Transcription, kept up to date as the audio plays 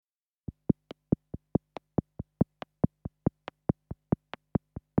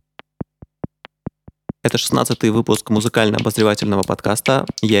Это 16-й выпуск музыкально-обозревательного подкаста.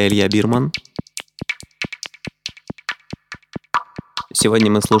 Я Илья Бирман.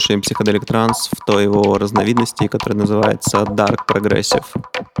 Сегодня мы слушаем психоделик транс в той его разновидности, которая называется Dark Progressive.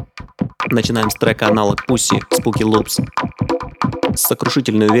 Начинаем с трека аналог Pussy Spooky Loops. С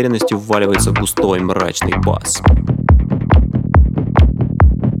сокрушительной уверенностью вваливается густой мрачный бас.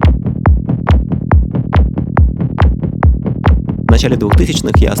 В начале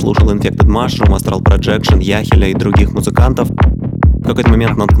 2000-х я слушал Infected Mushroom, Astral Projection, Яхеля и других музыкантов. В какой-то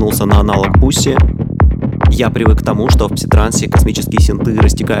момент наткнулся на аналог Pussy. Я привык к тому, что в пситрансе космические синты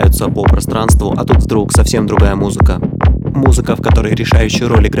растекаются по пространству, а тут вдруг совсем другая музыка. Музыка, в которой решающую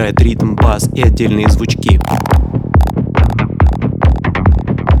роль играет ритм, бас и отдельные звучки.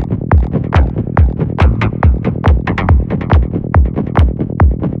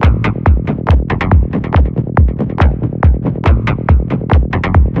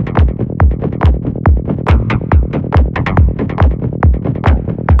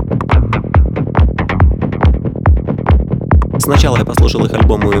 Сначала я послушал их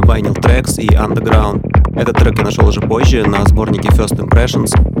альбомы Vinyl Tracks и Underground. Этот трек я нашел уже позже на сборнике First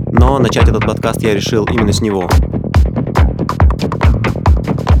Impressions, но начать этот подкаст я решил именно с него.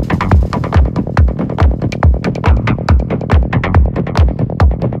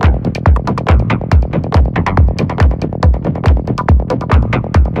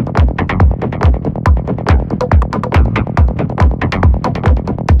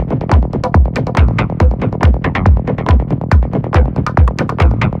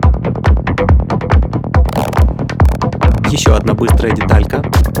 Еще одна быстрая деталька.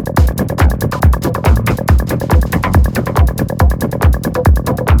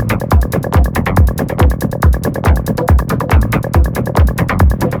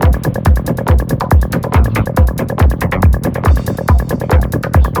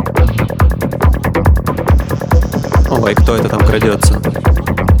 Ой, кто это там крадется?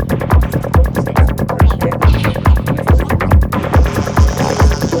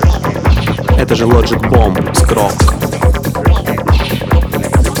 Это же Logic Bomb с Prog.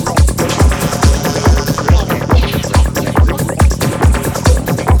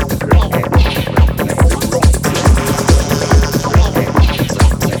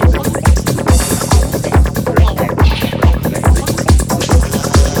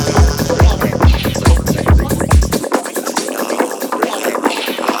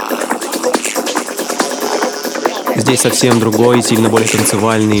 Здесь совсем другой, сильно более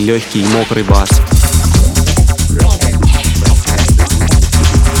танцевальный, легкий, мокрый бас.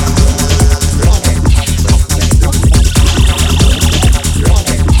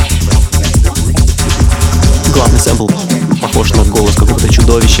 Главный сэмпл похож на голос какого-то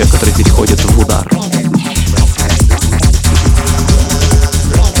чудовища, который переходит в удар.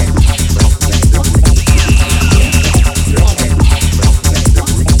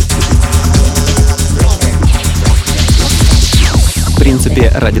 В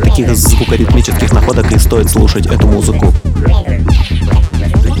принципе, ради таких звукоритмических находок и стоит слушать эту музыку.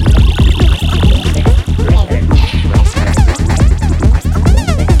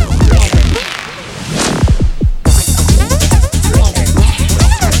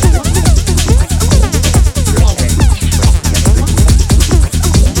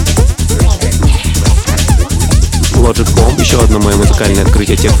 Logic Bomb — еще одно мое музыкальное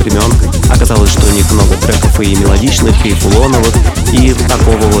открытие тех времен. Оказалось, что у них много треков и мелодичных, и фулоновых, и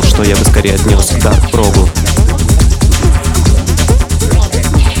такого вот, что я бы скорее отнес к Dark Prog.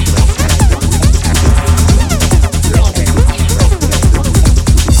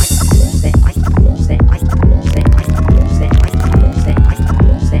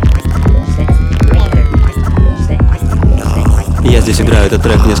 Я здесь играю этот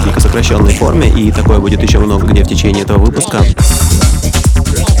трек в несколько сокращенной форме, и такое будет еще много где в течение этого выпуска.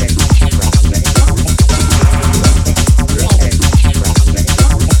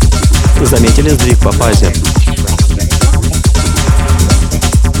 Заметили сдвиг по фазе?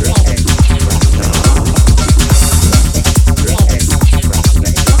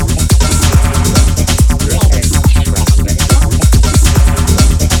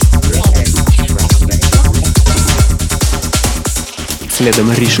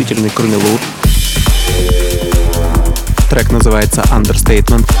 Следом решительный крунелут. Трек называется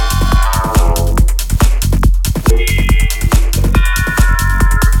Understatement.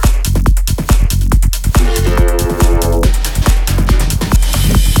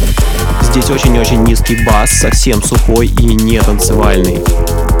 Здесь очень-очень низкий бас, совсем сухой и не танцевальный.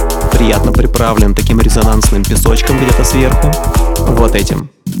 Приятно приправлен таким резонансным песочком где-то сверху. Вот этим.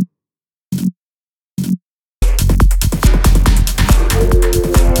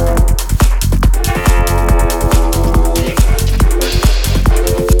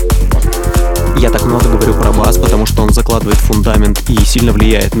 Я так много говорю про бас, потому что он закладывает фундамент и сильно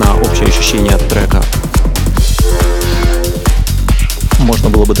влияет на общее ощущение от трека. Можно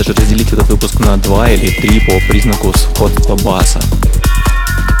было бы даже разделить этот выпуск на 2 или 3 по признаку сходства баса.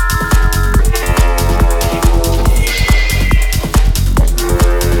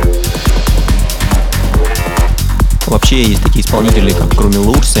 Вообще есть такие исполнители, как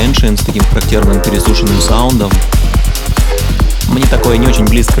Крумелур, Сеншин, с таким характерным пересушенным саундом. Мне такое не очень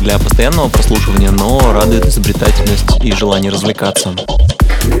близко для постоянного прослушивания, но радует изобретательность и желание развлекаться.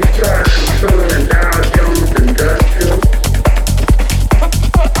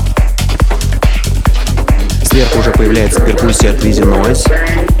 Сверху уже появляется перкуссия от Wheezy Noise.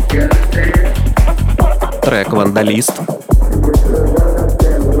 Трек «Вандалист».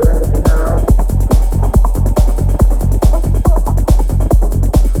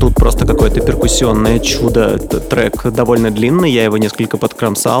 Тут просто какое-то перкуссионное чудо. Трек довольно длинный, я его несколько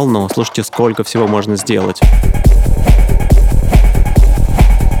подкромсал, но слушайте, сколько всего можно сделать.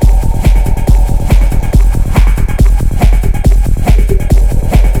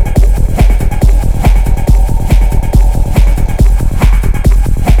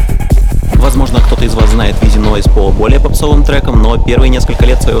 Возможно, кто-то из вас знает Wheezy Noise по более попсовым трекам, но первые несколько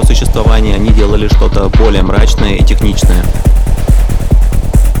лет своего существования они делали что-то более мрачное и техничное.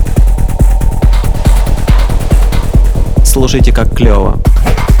 Слушайте, как клево.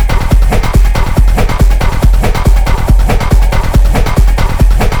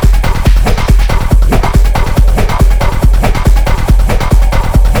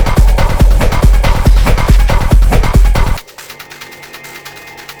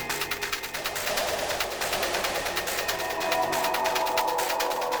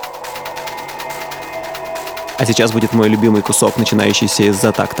 А сейчас будет мой любимый кусок, начинающийся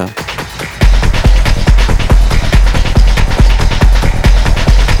из-за такта.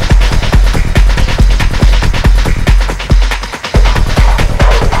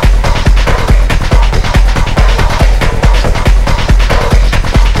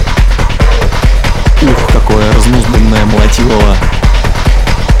 Ух, какое разнузданное молотилово.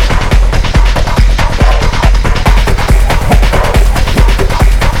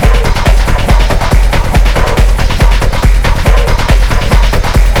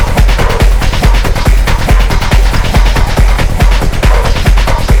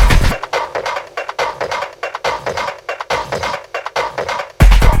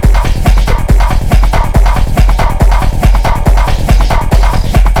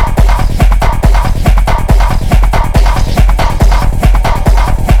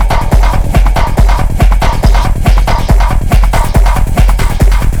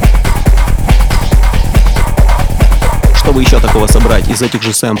 Чтобы еще такого собрать из этих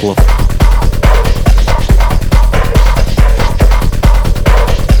же сэмплов?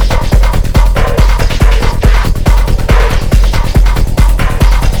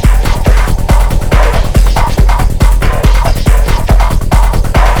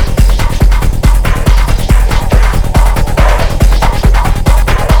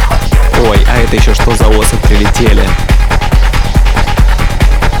 Ой, а это еще что за осы прилетели?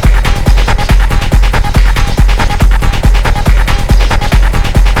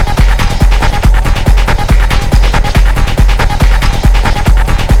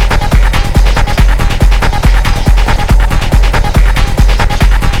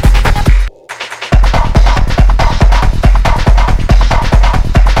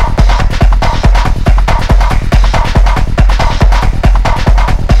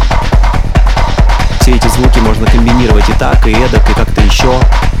 Все эти звуки можно комбинировать и так, и эдак, и как-то еще.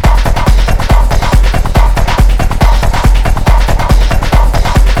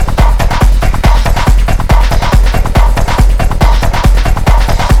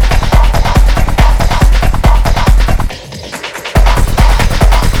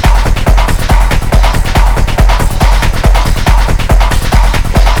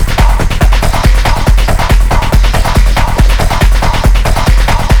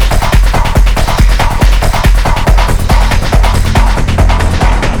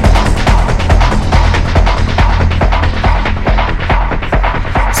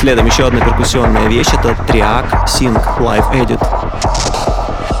 Следом еще одна перкуссионная вещь, это триак Sync Live Edit.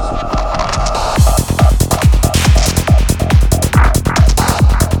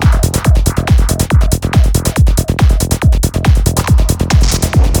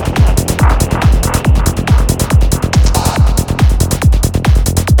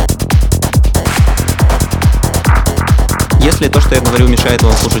 Если то, что я говорю, мешает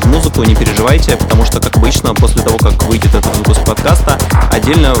вам слушать музыку, не переживайте, потому что, как обычно, после того, как выйдет этот выпуск подкаста,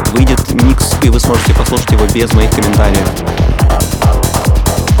 отдельно выйдет микс, и вы сможете послушать его без моих комментариев.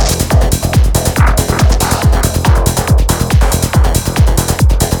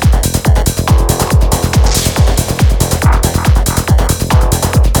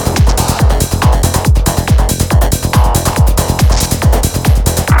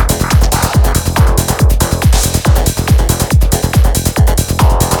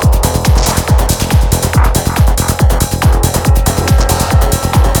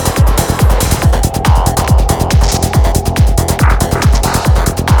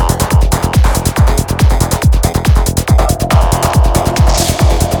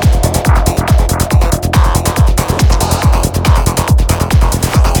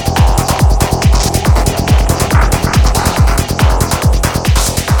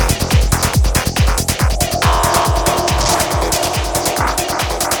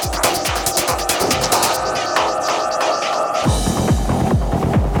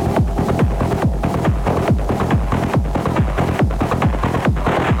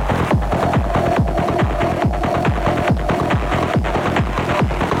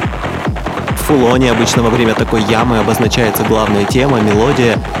 фулоне обычно во время такой ямы обозначается главная тема,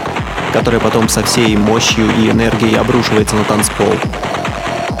 мелодия, которая потом со всей мощью и энергией обрушивается на танцпол.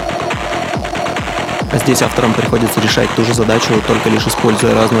 А здесь авторам приходится решать ту же задачу, только лишь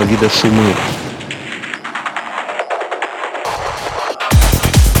используя разного вида шумы.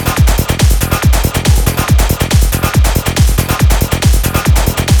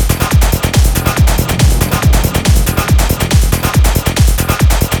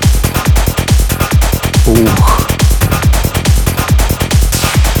 Ух.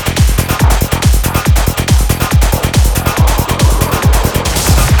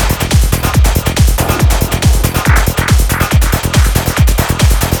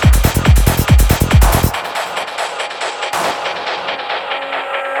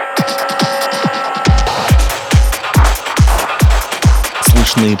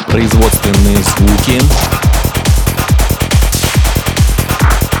 Слышны производственные звуки.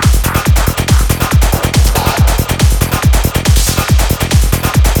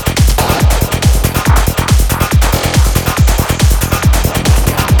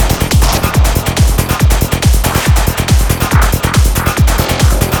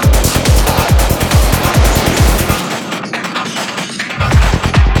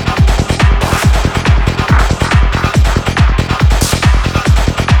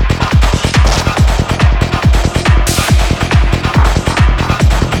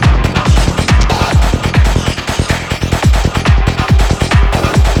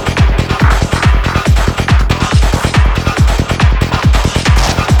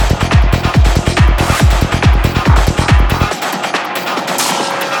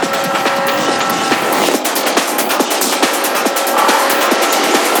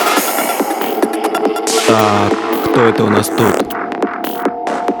 Так, кто это у нас тут?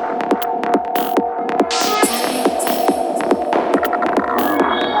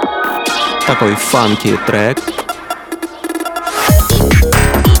 Такой фанки трек.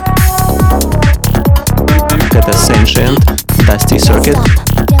 Это Sentient, Dusty Circuit,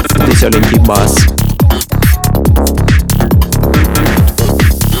 веселенький бас.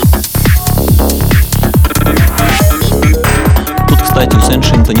 Тут, кстати, у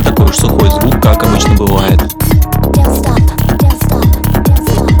Sentient не такой уж сухой звук, как обычно бывает.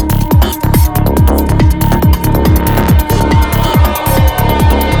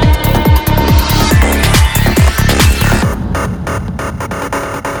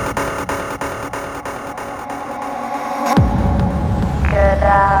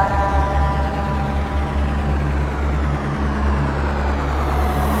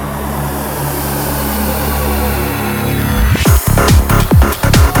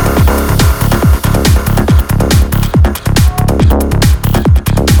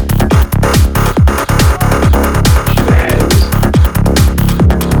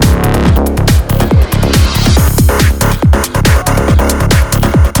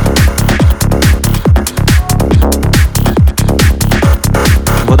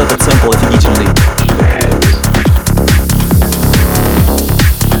 Вот этот сэмпл офигительный.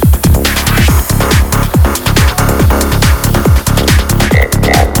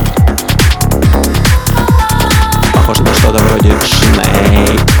 Похоже на что-то вроде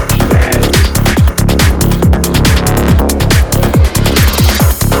Шней.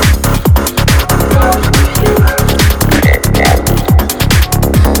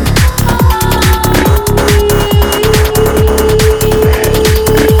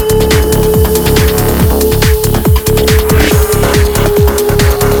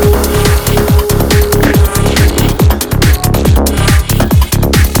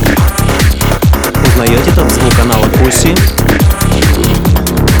 Узнаете этот звук канала Pussy?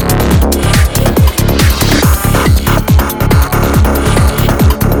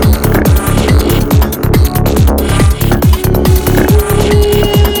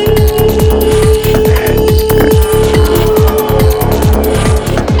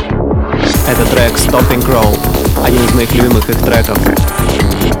 Это трек Stomping Crow, один из моих любимых их треков.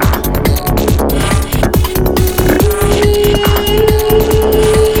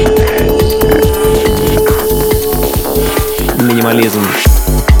 Минимализм.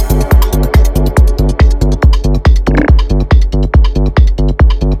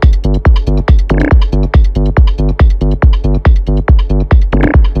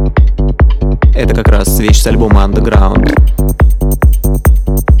 Это как раз вещь с альбома Underground.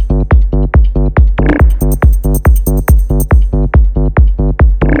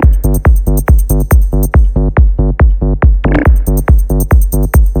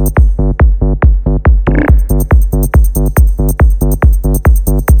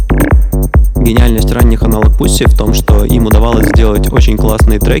 Гениальность ранних аналог Pussy в том, что им удавалось удавалось сделать очень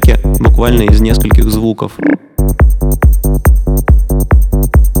классные треки буквально из нескольких звуков.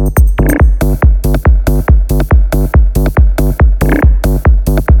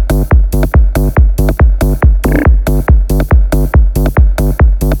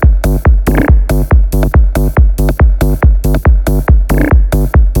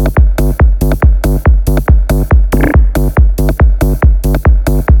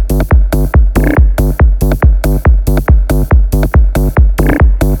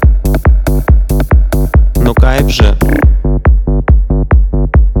 Кайф же.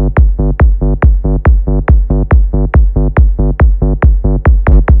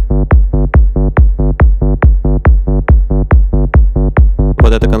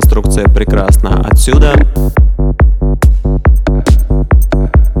 Вот эта конструкция прекрасна. Отсюда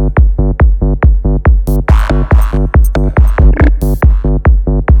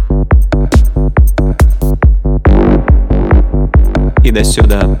и до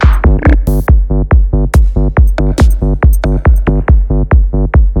сюда.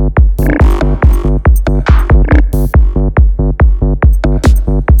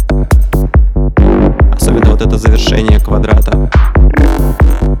 Вот это завершение квадрата.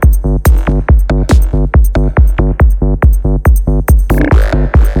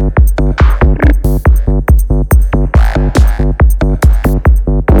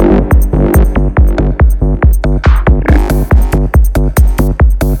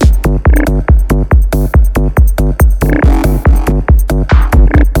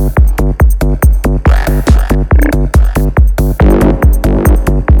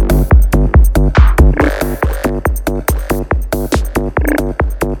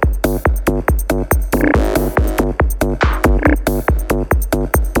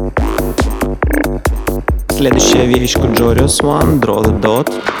 Следующая вещь Kujorius One, Draw the Dot.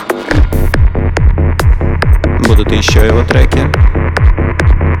 Будут еще его треки.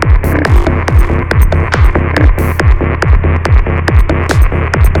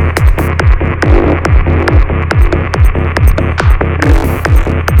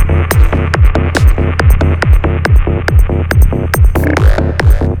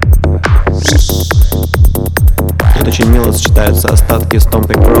 Тут очень мило сочетаются остатки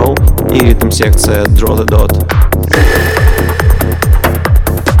Stomping Pro и ритм-секция Draw the Dot.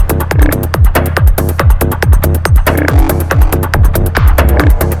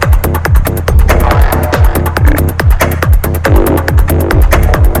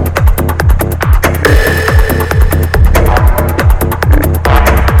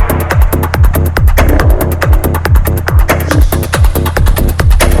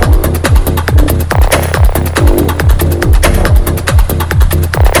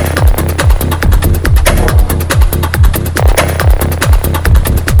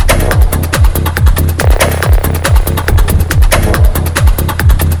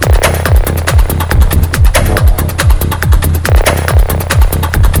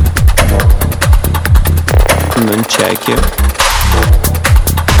 Нунчаки.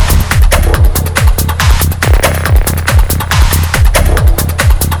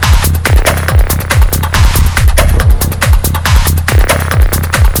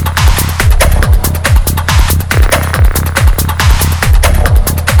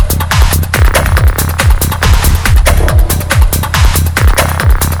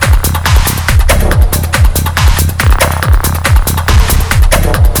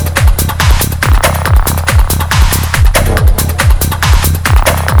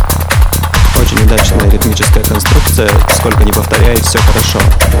 Удачная ритмическая конструкция, сколько ни повторяй, все хорошо.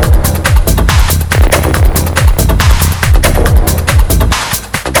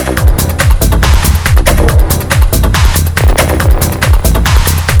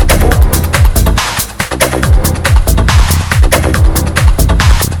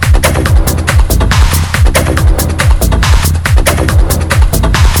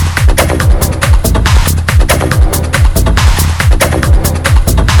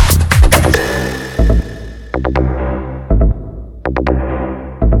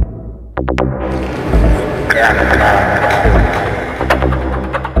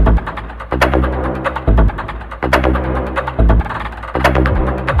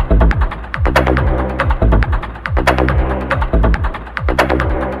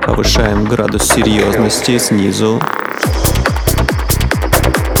 Повышаем градус серьезности снизу.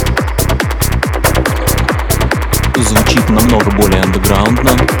 Звучит намного более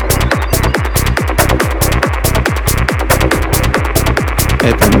андеграундно.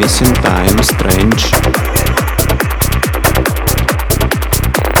 Это Missing Time, Strange.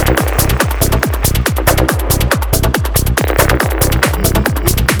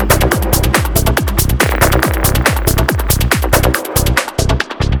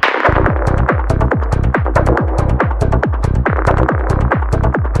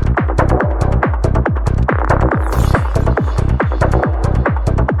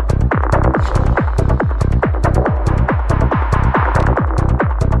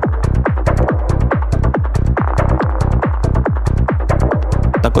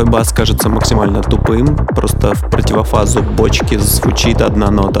 Такой бас кажется максимально тупым, просто в противофазу бочки звучит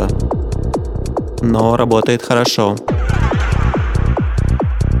одна нота. Но работает хорошо.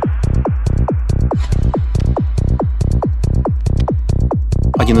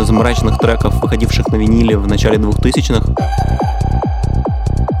 Один из мрачных треков, выходивших на виниле в начале 2000-х.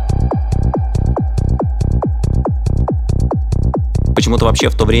 Почему-то вообще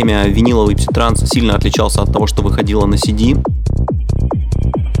в то время виниловый пситранс сильно отличался от того, что выходило на CD.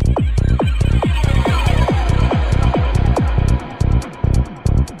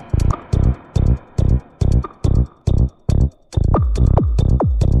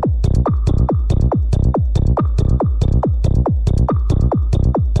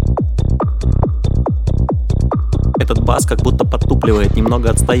 Этот бас как будто подтупливает, немного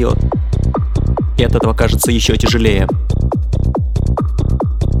отстает. И от этого кажется еще тяжелее.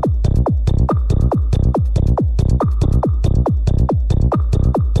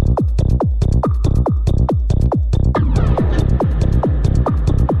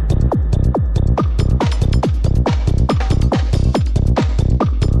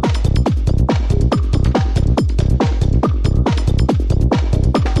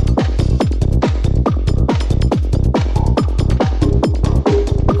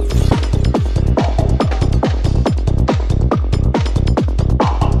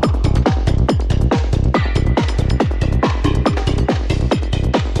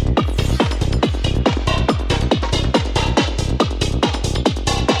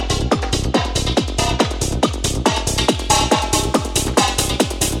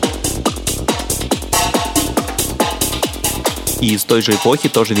 И из той же эпохи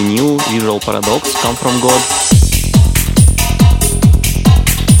тоже винил, Visual Paradox, Come From God.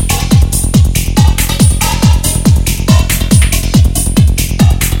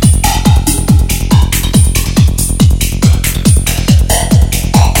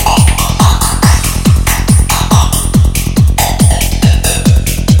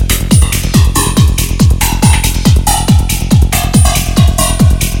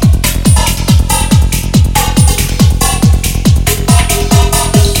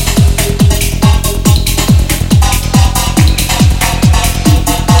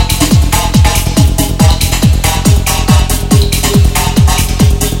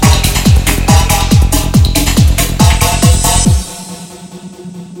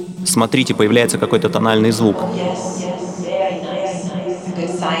 Смотрите, появляется какой-то тональный звук.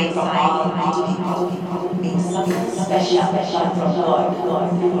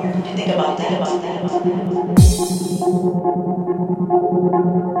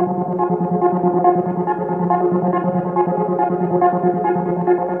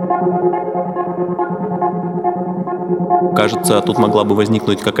 Кажется, тут могла бы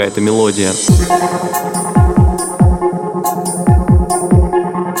возникнуть какая-то мелодия.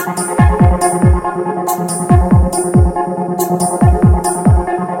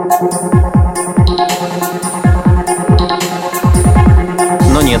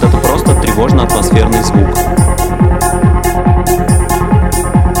 Но нет, это просто тревожно-атмосферный звук.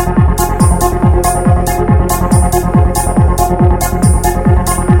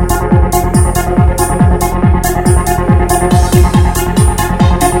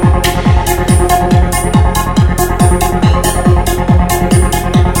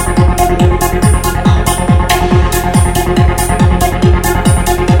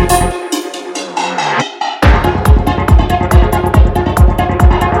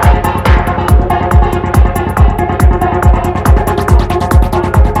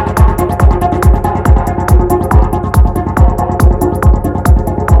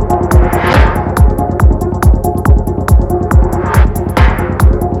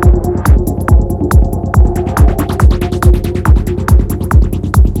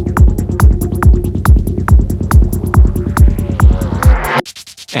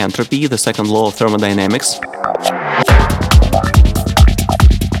 Entropy, the second law of thermodynamics.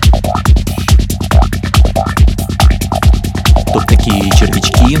 Тут такие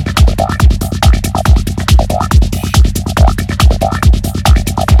червячки.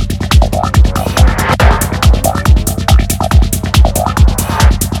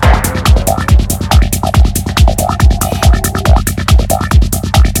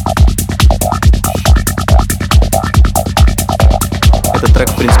 Этот трек,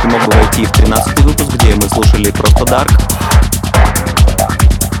 в принципе, мог бы войти в 13-й выпуск, где мы слушали просто Dark.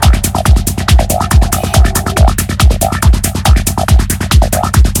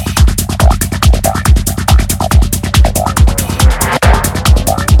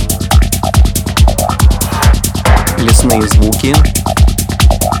 Лесные звуки.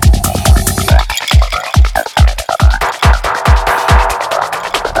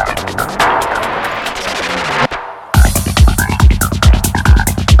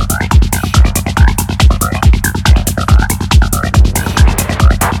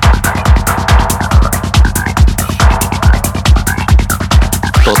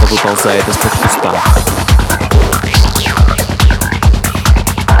 что-то выползает из-под куста.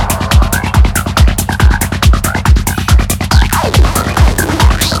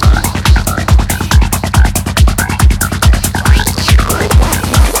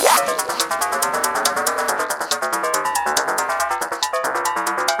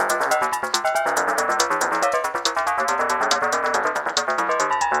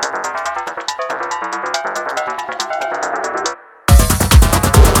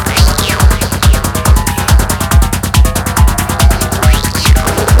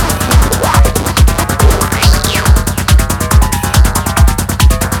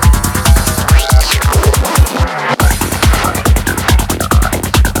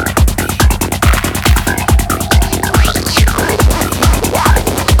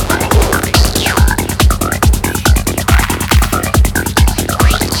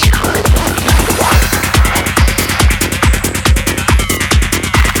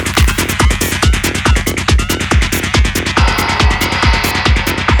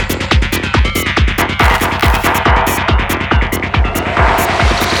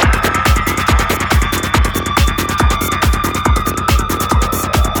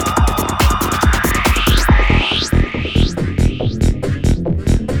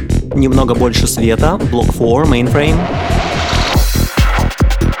 Немного больше света, блок 4, mainframe.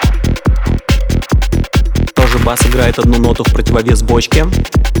 Тоже бас играет одну ноту в противовес бочке.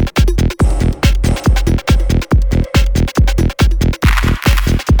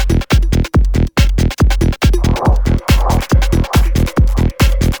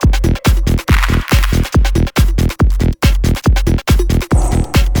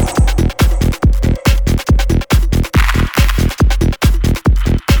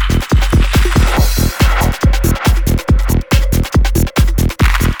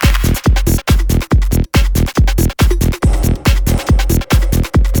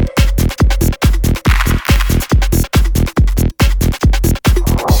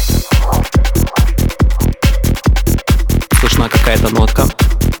 Слышна какая-то нотка.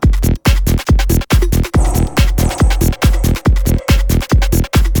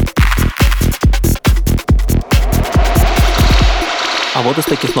 А вот из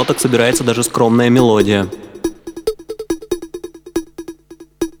таких ноток собирается даже скромная мелодия.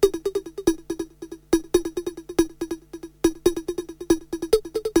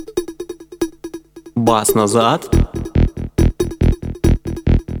 Бас назад.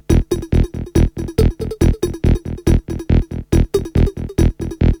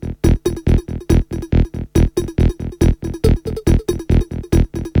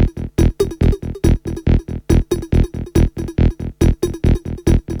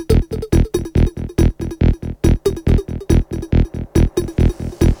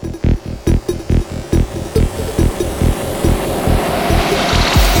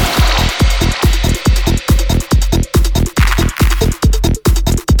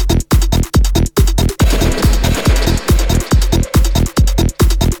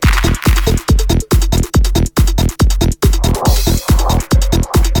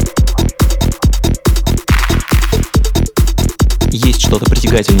 Есть что-то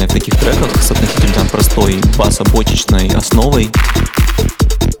притягательное в таких треках с относительно простой басо-бочечной основой.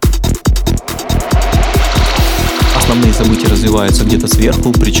 Основные события развиваются где-то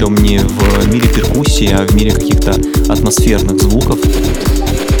сверху, причем не в мире перкуссии, а в мире каких-то атмосферных звуков.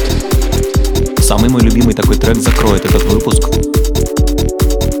 Самый мой любимый такой трек закроет этот выпуск.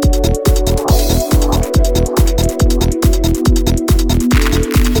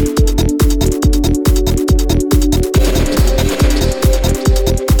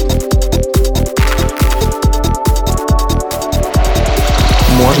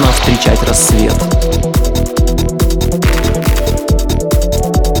 Можно встречать рассвет.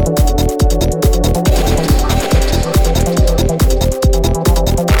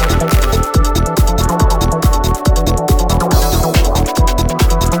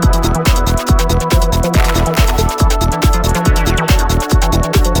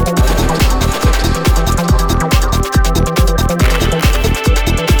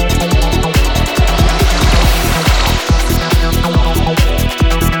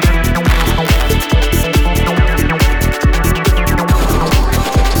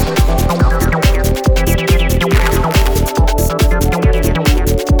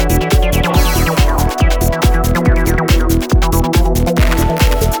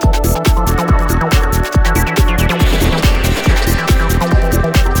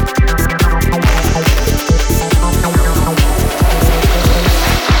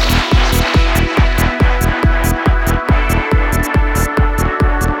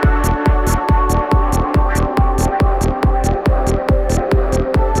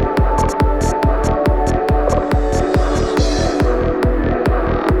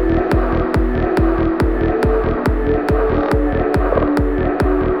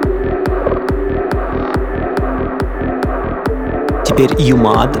 теперь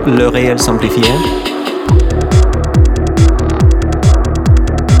UMAD, Le Réel Simplifié.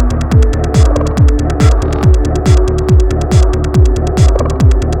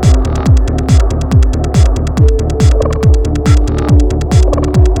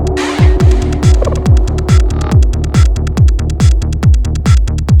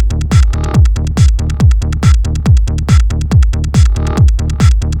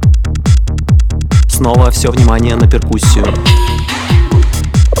 Снова все внимание на перкуссию.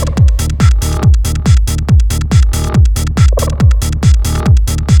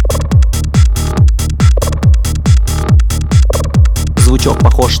 Звучок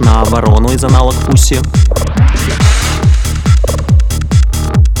похож на ворону из аналог пусси.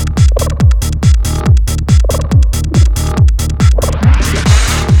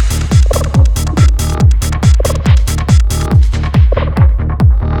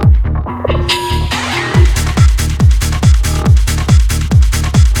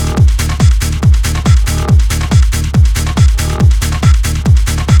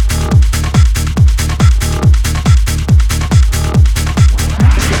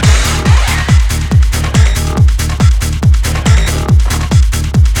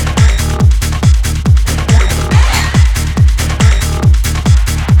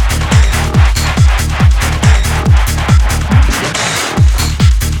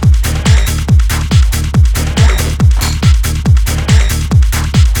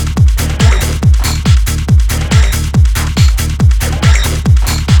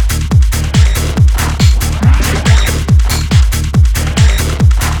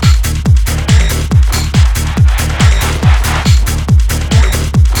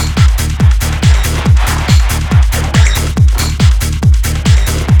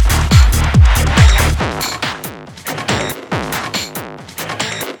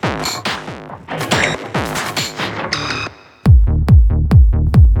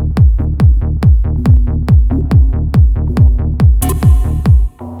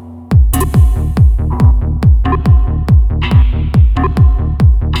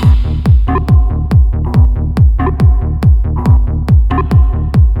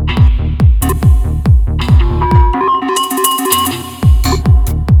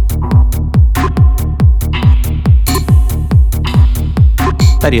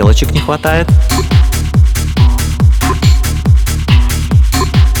 Тарелочек не хватает.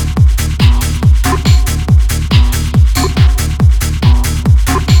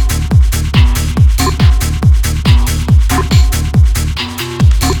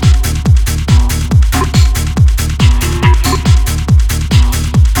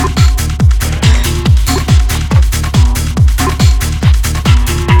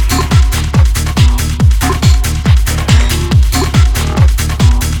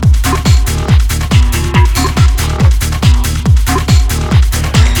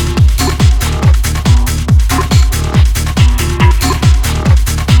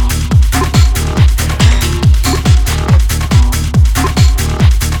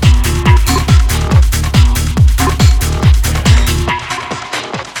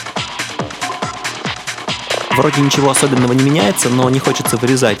 Вроде ничего особенного не меняется, но не хочется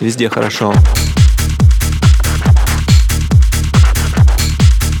вырезать, везде хорошо.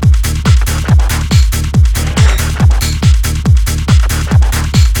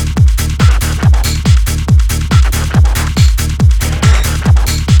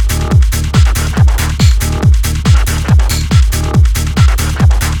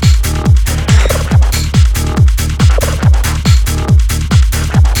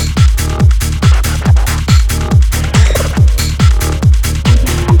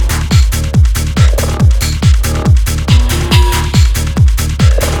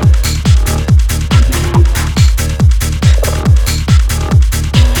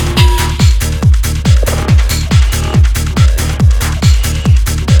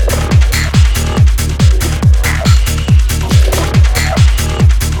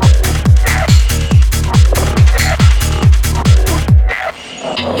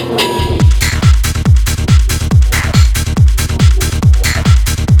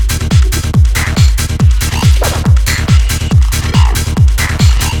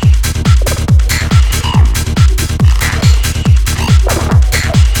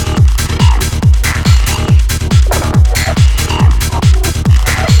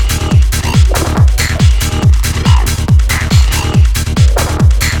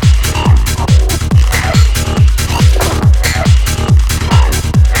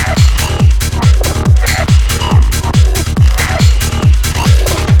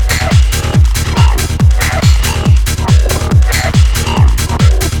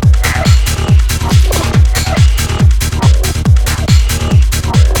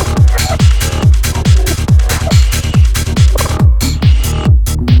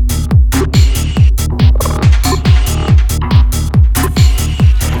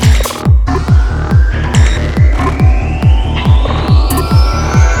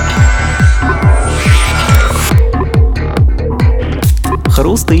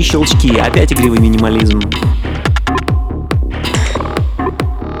 простые щелчки, опять игривый минимализм.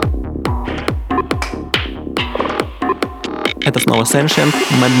 Это снова Sentient,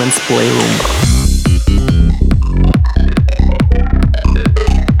 Madman's Playroom.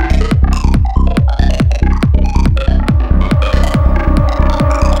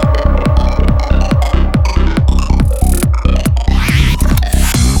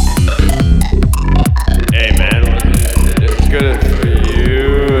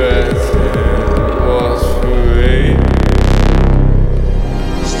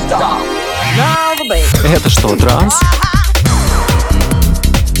 Это что, транс?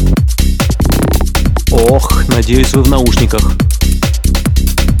 Ох, надеюсь, вы в наушниках.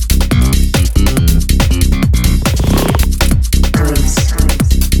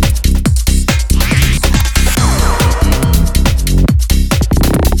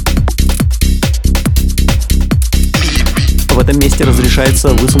 В этом месте разрешается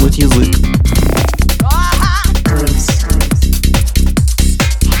высунуть язык.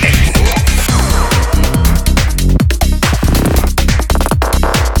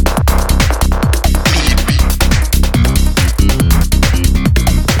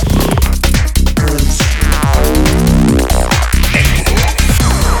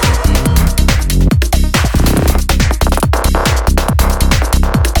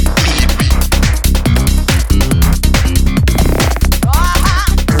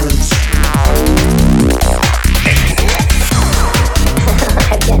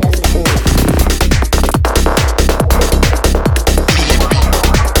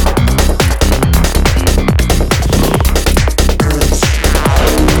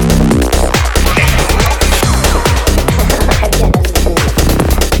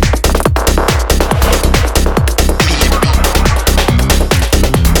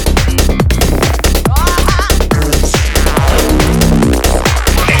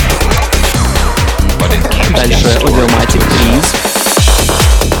 Дальше Audiomatic Trees.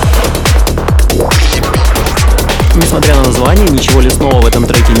 Несмотря на название, ничего лесного в этом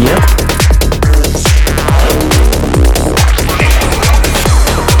треке нет.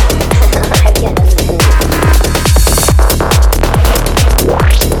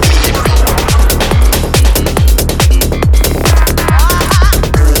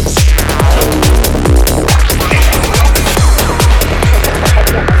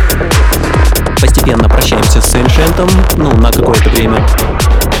 Постепенно прощаемся с Sentient'ом, на какое-то время.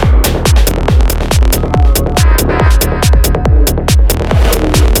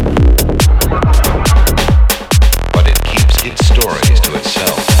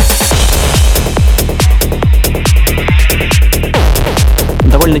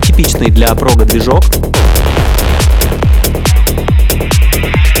 Довольно типичный для прога движок.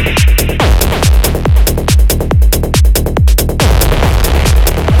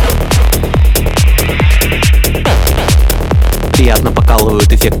 Приятно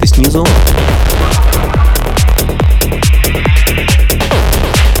покалывают эффекты снизу.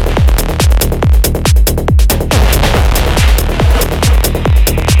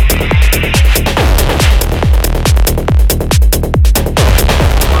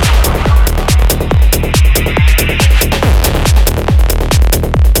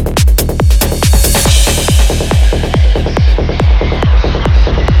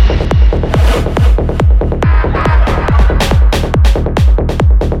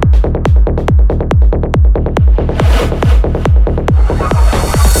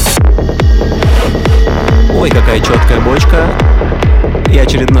 Ой, какая четкая бочка. И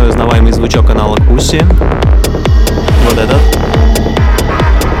очередной узнаваемый звучок аналог Pussy. Вот этот.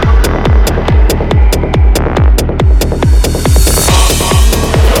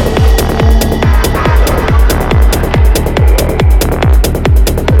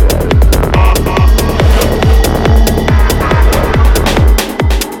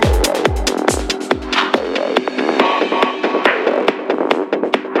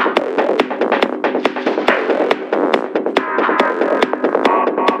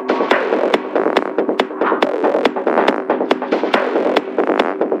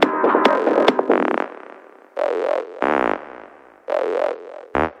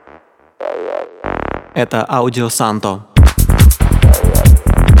 Это Audio Santo.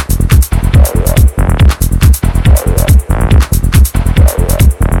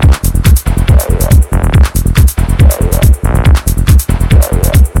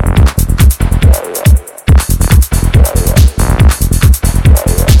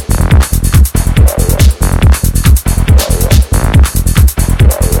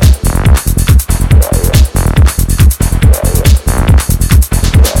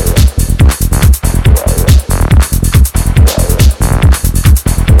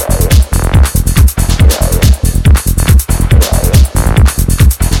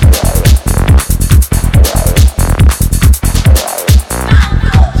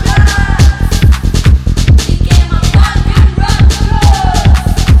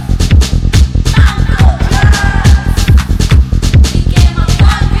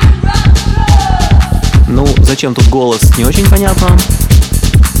 зачем тут голос, не очень понятно.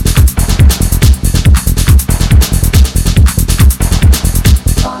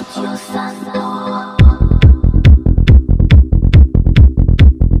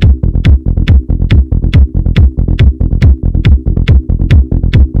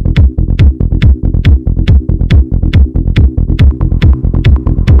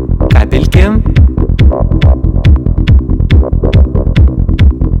 Капельки.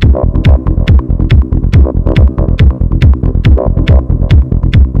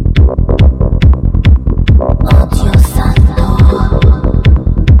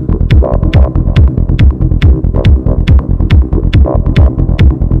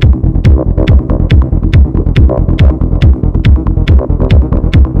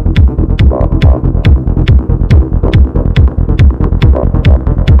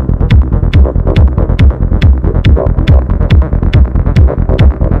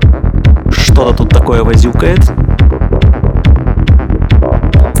 Что-то тут такое возюкает.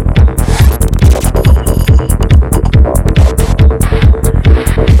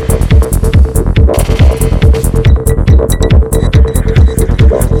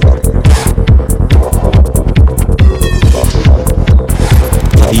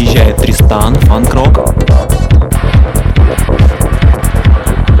 Подъезжает Тристан, фанк-рок.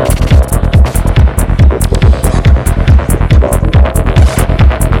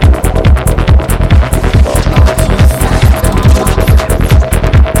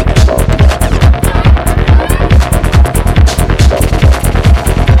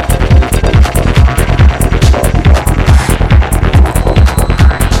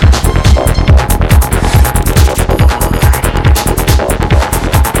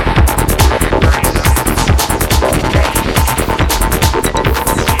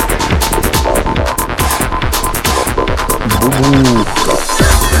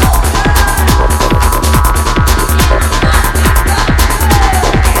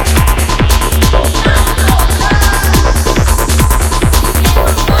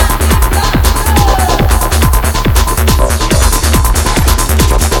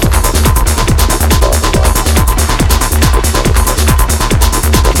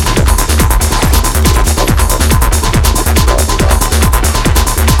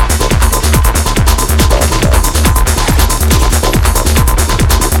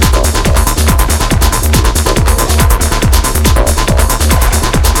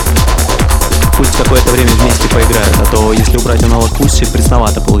 Пусть какое-то время вместе поиграют, а то если убрать аналог пусти,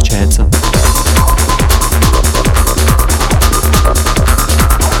 пресновато получается.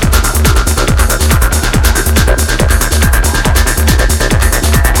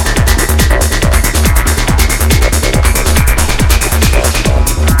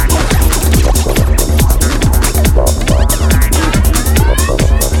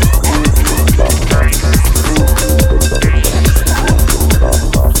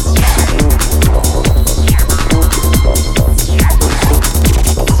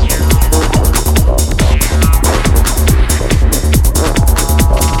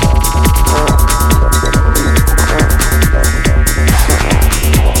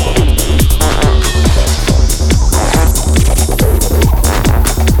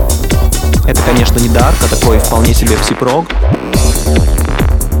 Это, конечно, не дарк, а такой вполне себе пси-прог.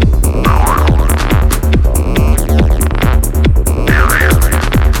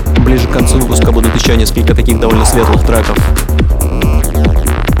 Ближе к концу выпуска будут еще несколько таких довольно светлых треков.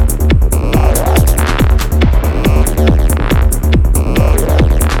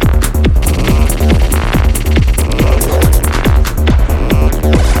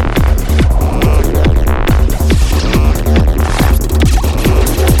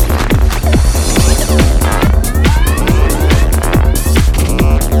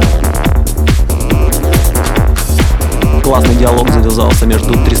 Классный диалог завязался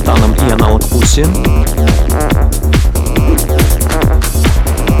между Тристаном и аналог Пусси.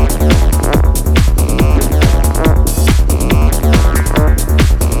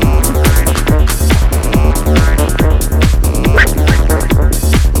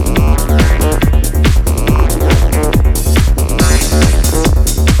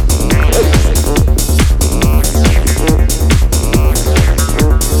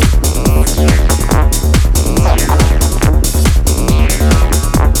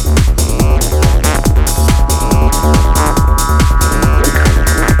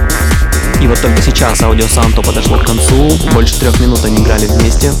 И вот только сейчас аудио Санто подошло к концу. Больше 3 минут они играли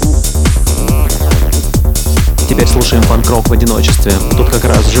вместе. Теперь слушаем фанк-рок в одиночестве. Тут как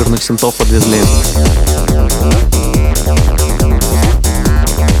раз жирных синтов подвезли.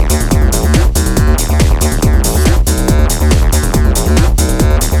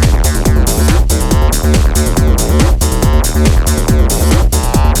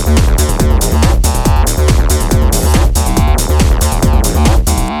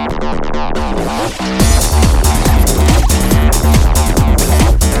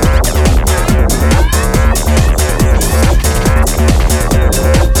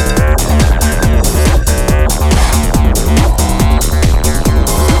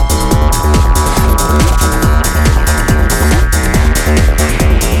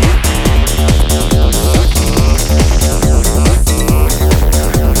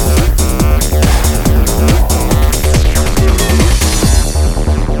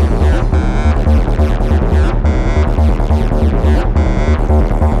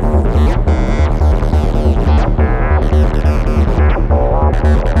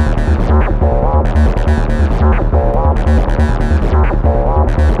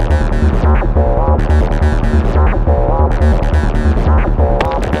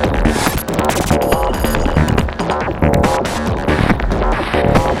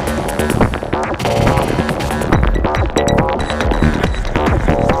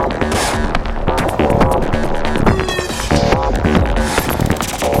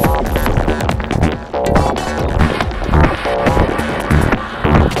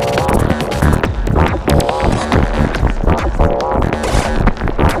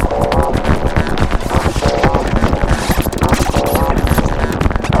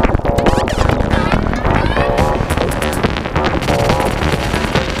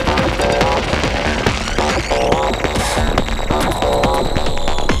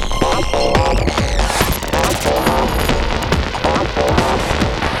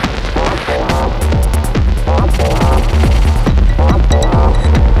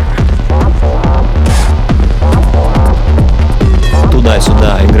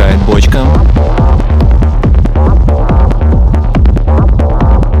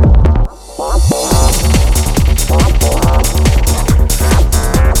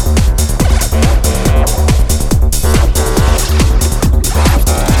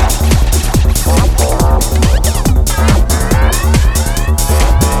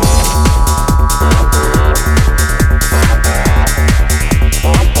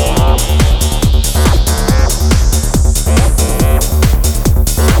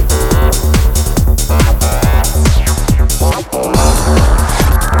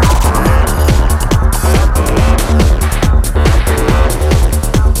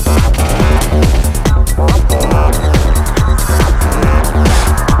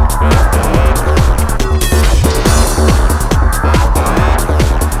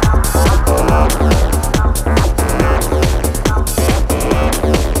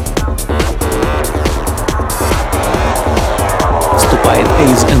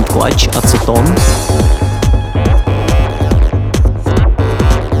 Слатч, ацетон.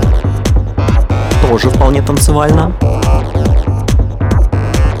 Тоже вполне танцевально.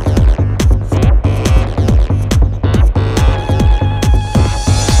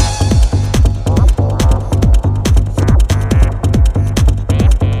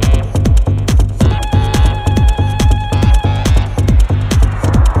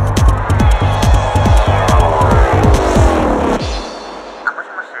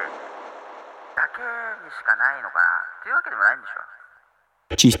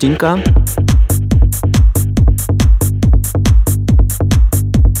 Чистенько.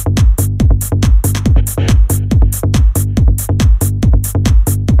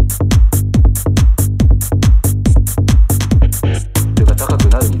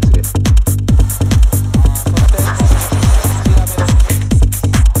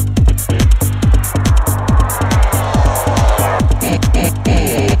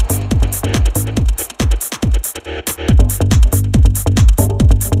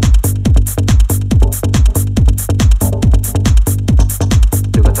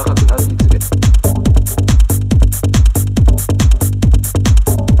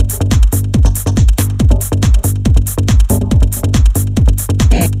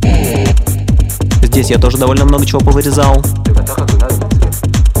 Здесь я тоже довольно много чего повырезал.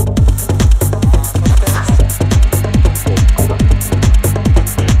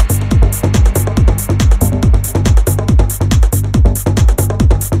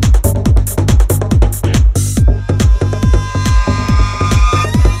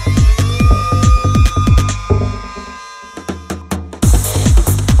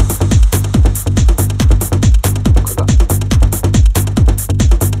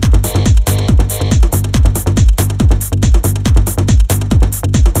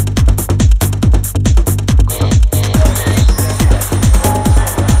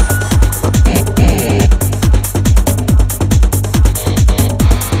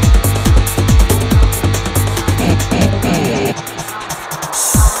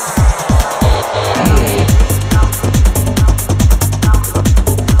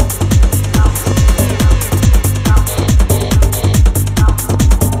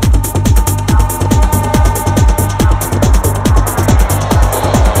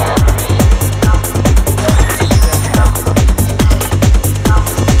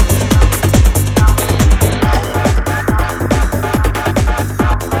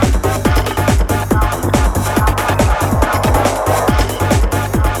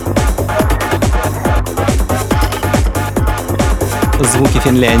 Звуки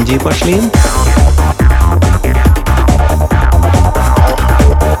Финляндии пошли.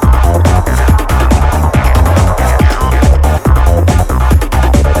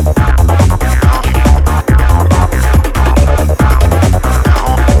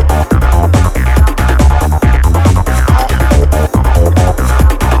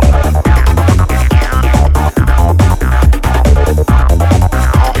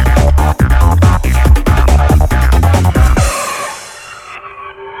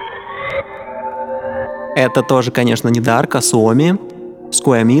 Это тоже, конечно, не Dark, а Suomi,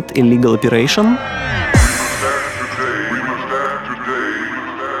 Square Meat и Legal Operation.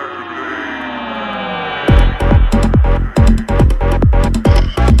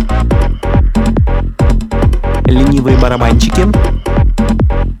 Ленивые барабанчики.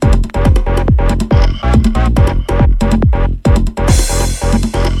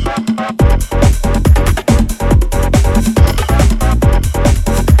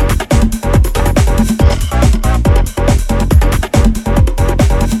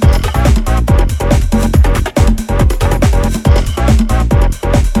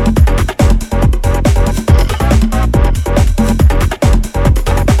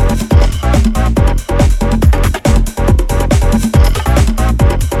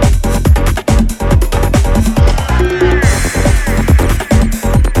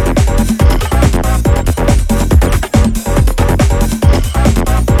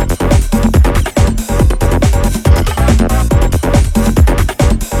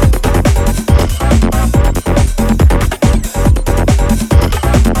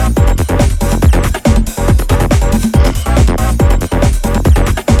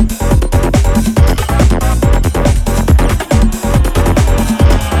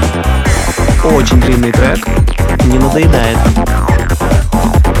 Очень длинный трек, не надоедает.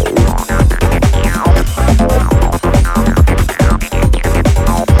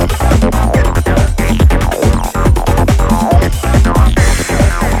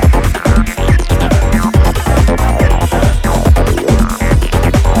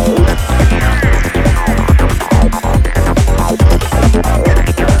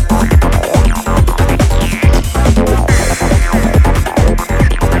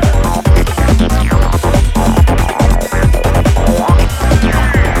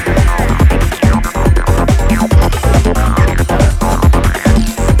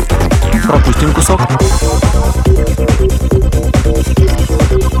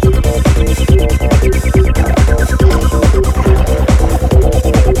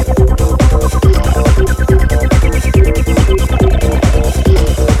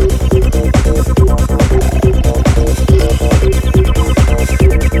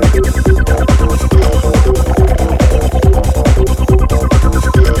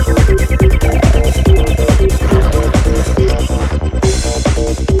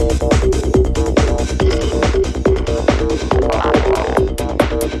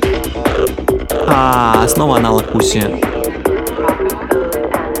 Снова аналог Пусси.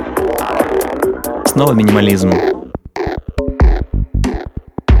 Снова минимализм.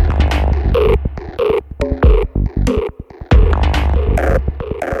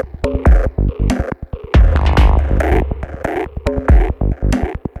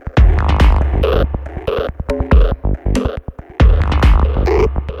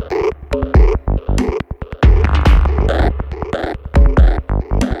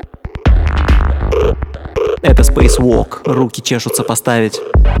 Это Spacewalk. Руки чешутся поставить.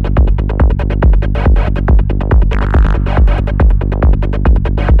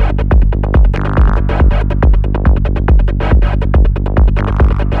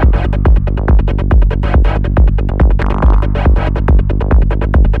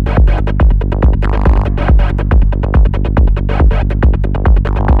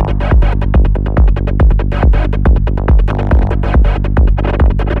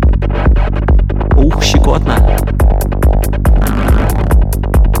 Ух, щекотно.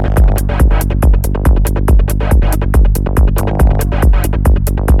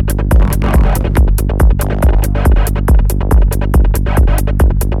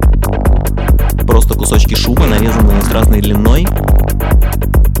 Просто кусочки шума, нарезанные с разной длиной.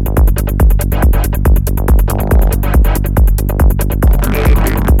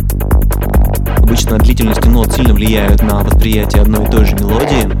 Обычно длительность нот сильно влияют на восприятие одной и той же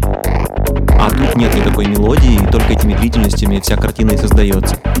мелодии. А тут нет никакой мелодии, и только этими длительностями вся картина и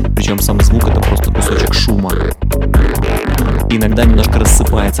создается. Причем сам звук — это просто кусочек шума. И иногда немножко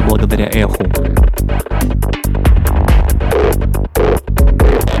рассыпается благодаря эху.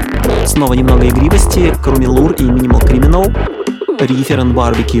 Снова немного игривости, Крумилур и Minimal Criminal, Reefer and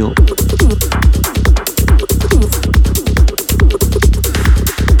Barbecue.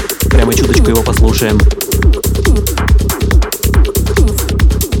 Прямо чуточку его послушаем.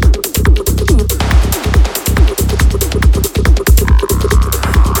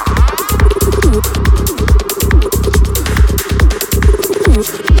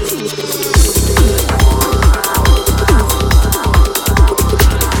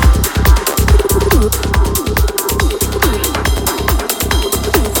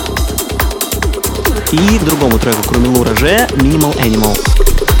 И к другому треку Крумилура же Minimal Animal.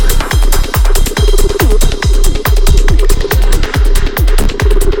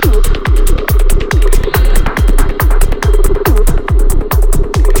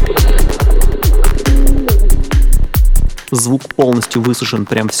 Звук полностью высушен,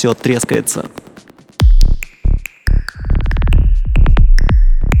 прям все трескается.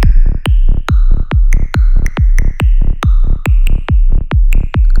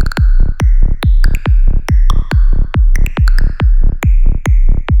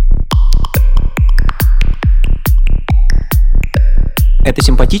 Это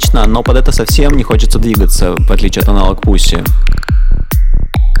симпатично, но под это совсем не хочется двигаться, в отличие от аналог Пусси.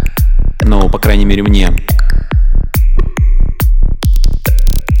 Ну, по крайней мере, мне.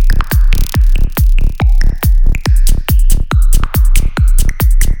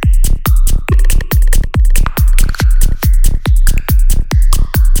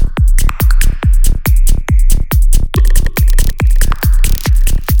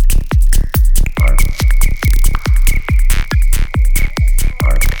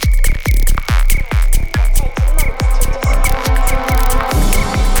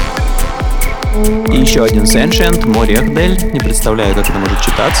 И еще один Sentient, Морехдель. Не представляю, как это может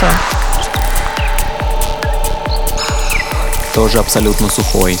читаться. Тоже абсолютно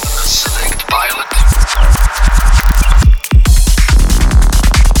сухой.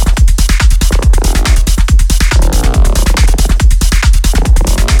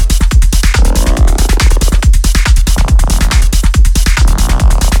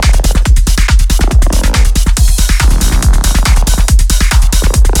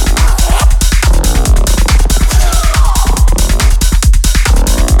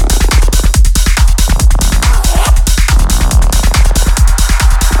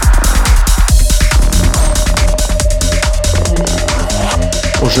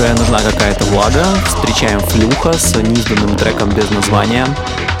 Уже нужна какая-то влага. Встречаем Флюха с неизданным треком без названия.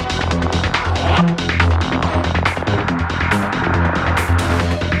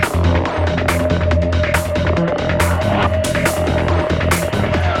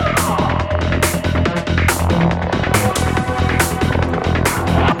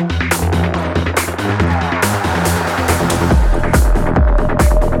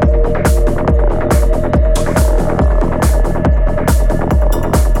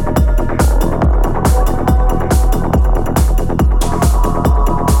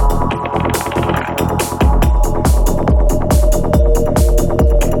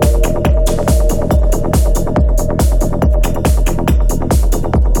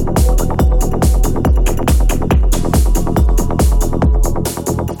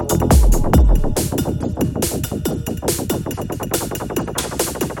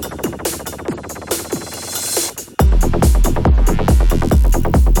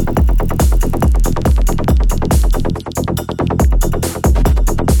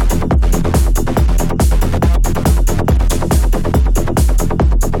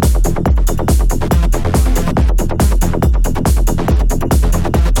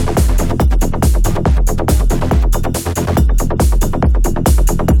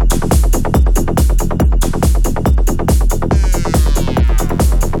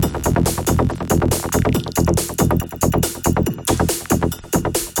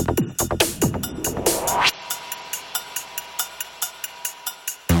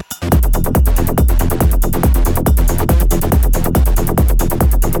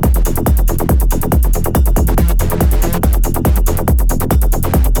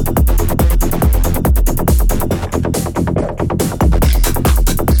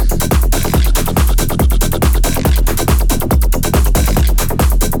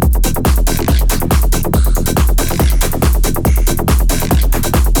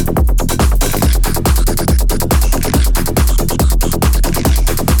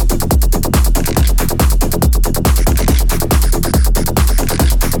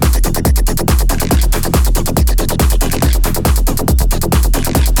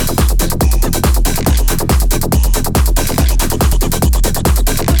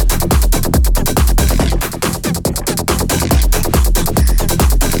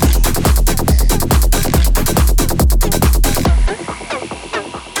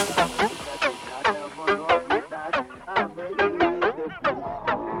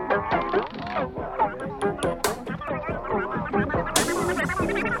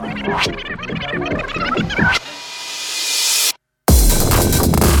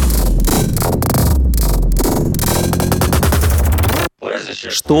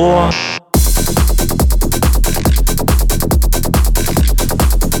 Что?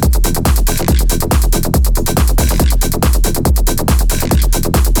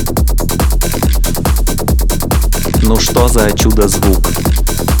 Ну что за чудо-звук?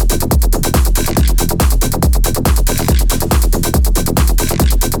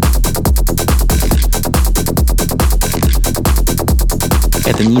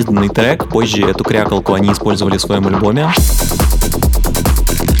 Это неизданный трек, позже эту крякалку они использовали в своем альбоме.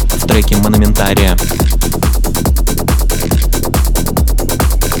 В треке «Монументария».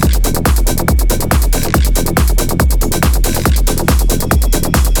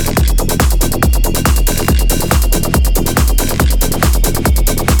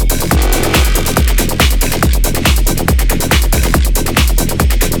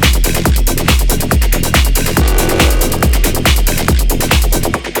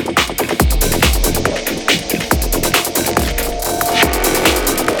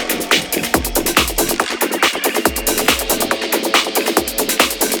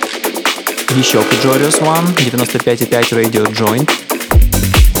 Еще Kujorius One, 95,5 Radio Joint.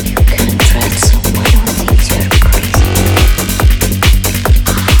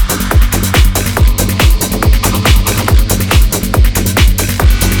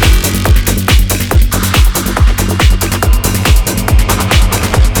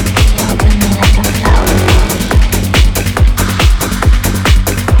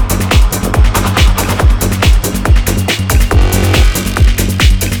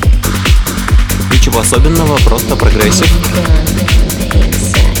 Ничего особенного, просто прогрессив.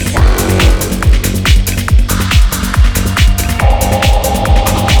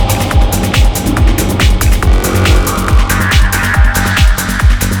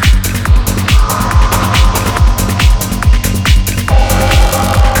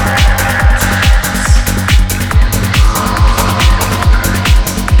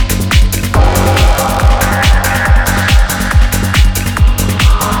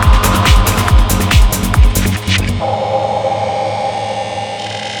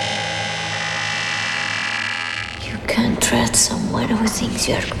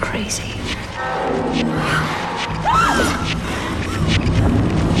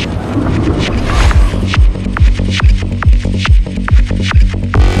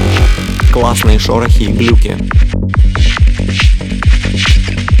 Классные шорохи и глюки.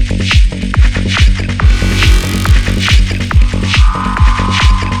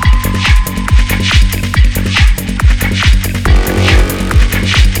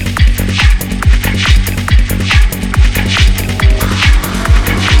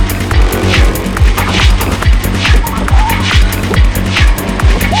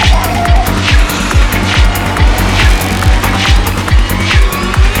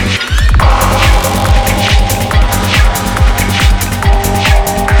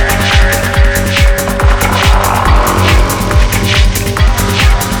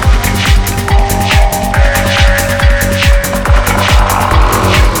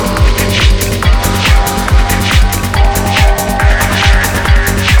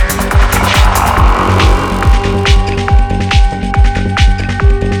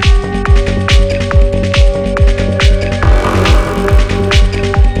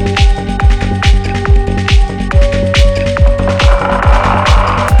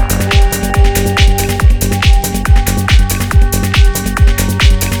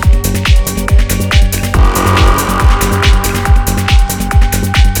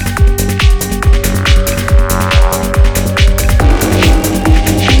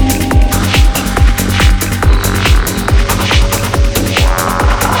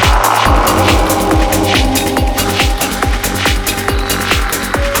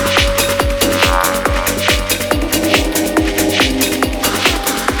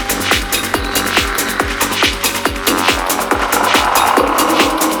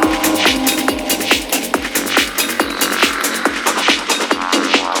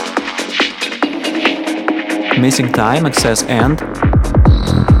 Missing Time, Access End.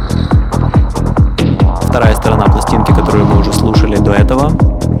 Вторая сторона пластинки, которую мы уже слушали до этого.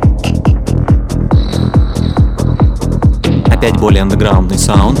 Опять более андеграундный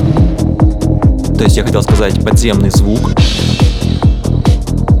саунд. То есть я хотел сказать подземный звук.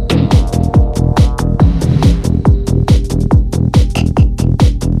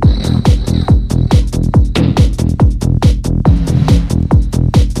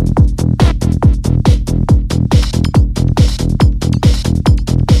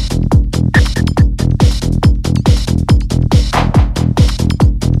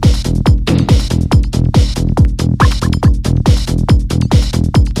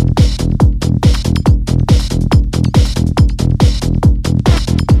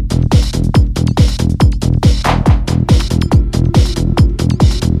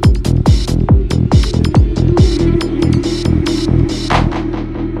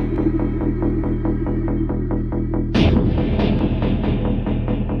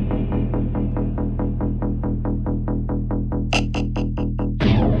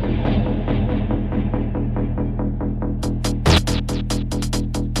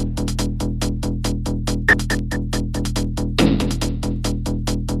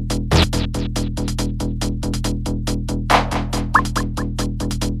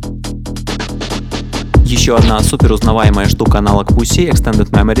 Еще одна супер узнаваемая штука аналог Pussy —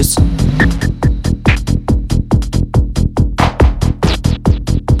 Extended Memories.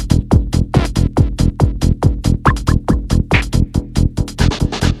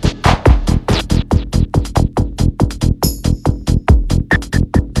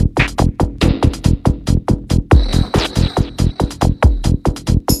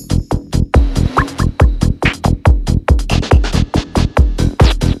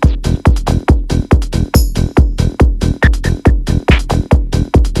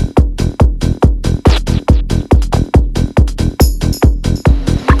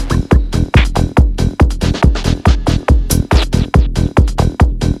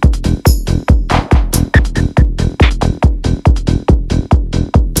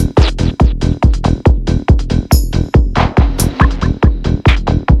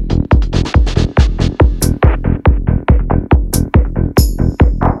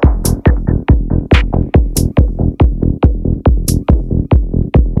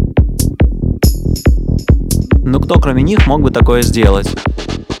 Но кто кроме них мог бы такое сделать?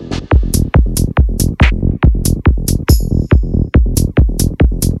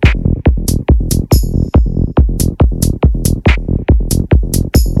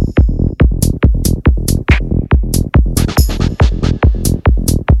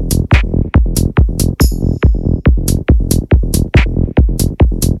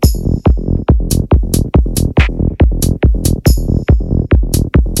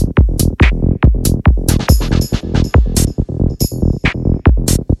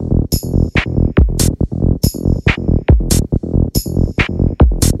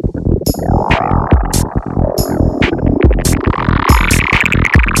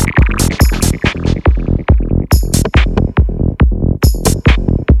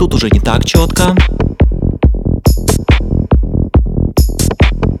 Тут уже не так четко.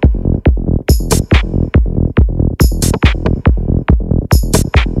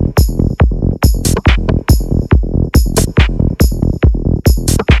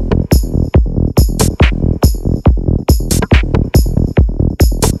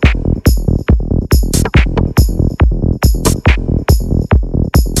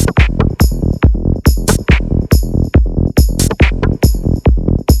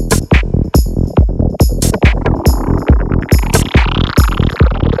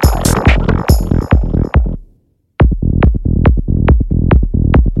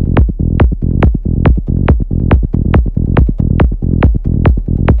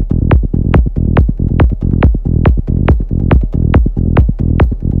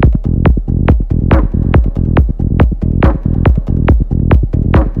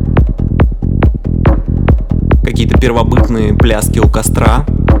 Какие-то первобытные пляски у костра.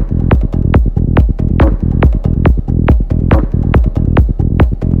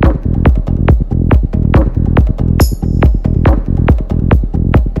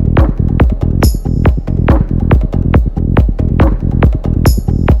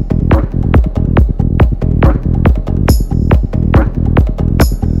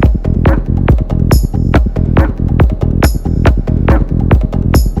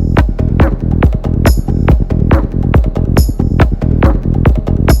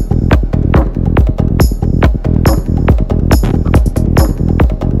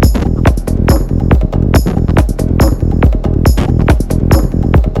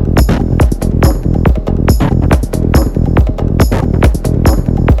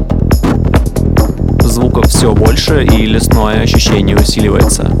 Звуков все больше, и лесное ощущение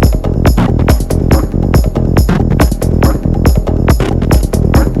усиливается.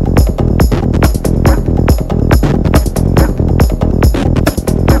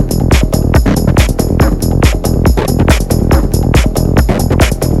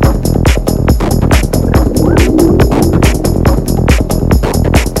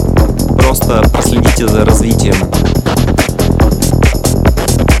 Просто проследите за развитием.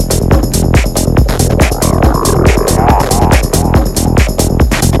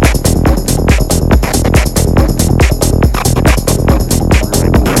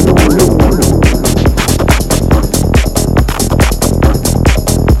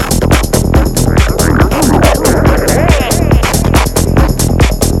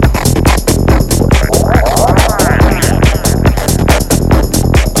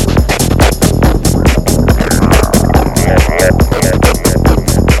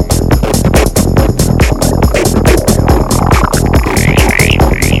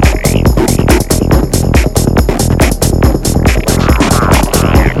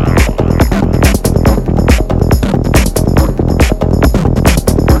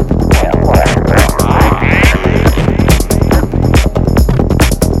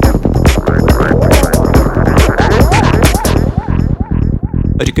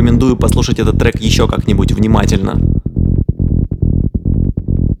 рекомендую послушать этот трек еще как-нибудь внимательно.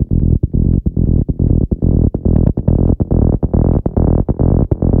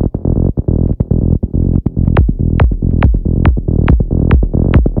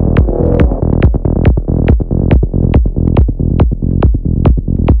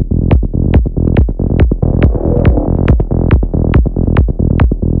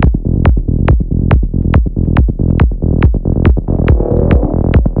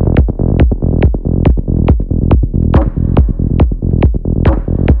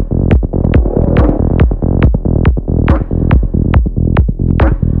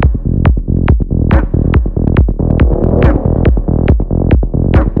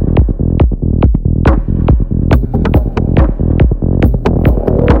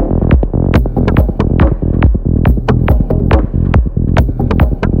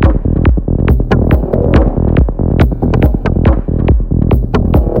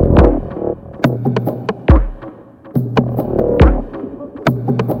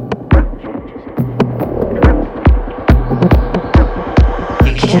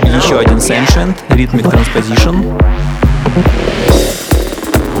 Еще один Sentient, Rhythmic Transposition.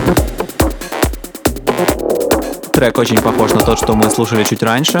 Трек очень похож на тот, что мы слушали чуть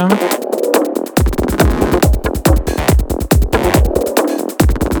раньше.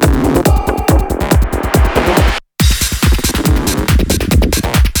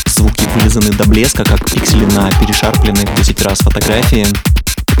 Звуки вылизаны до блеска, как пиксели на перешарпленных 10 раз фотографии.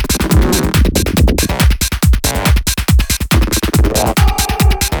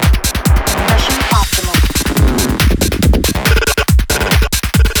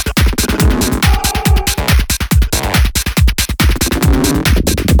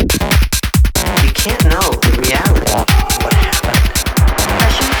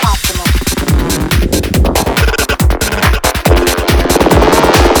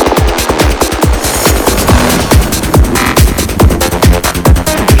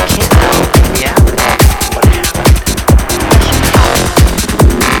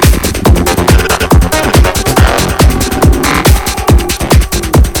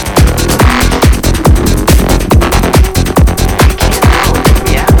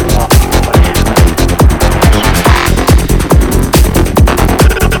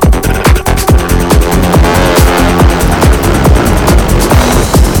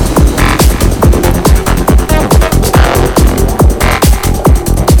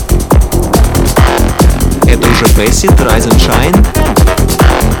 Acid, Rise and Shine.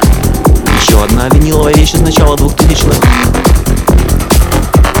 Еще одна виниловая вещь из начала 2000-х.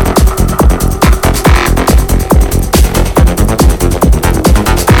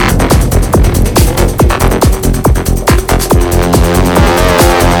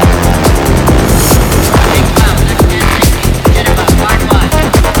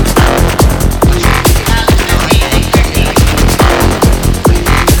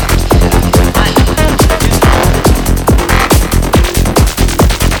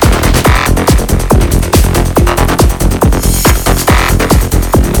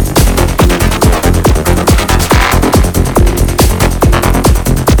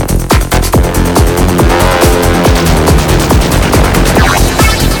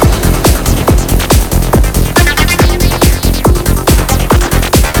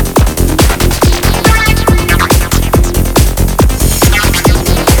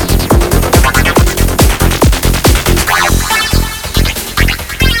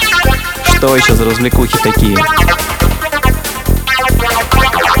 Что еще за развлекухи такие?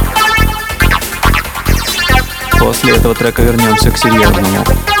 После этого трека вернемся к серьезному.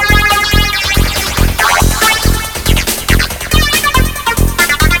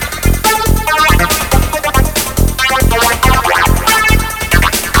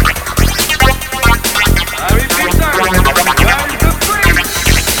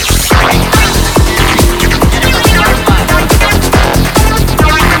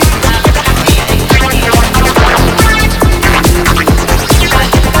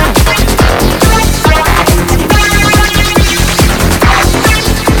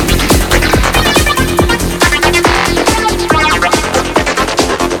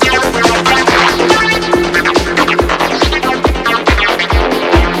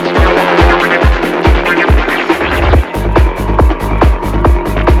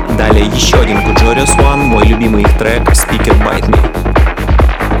 Еще один Kujorius One, мой любимый их трек Speaker Bite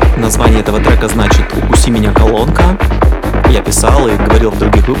Me. Название этого трека значит «Укуси меня, колонка». Я писал и говорил в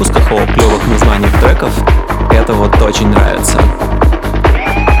других выпусках о клевых названиях треков. Это вот очень нравится.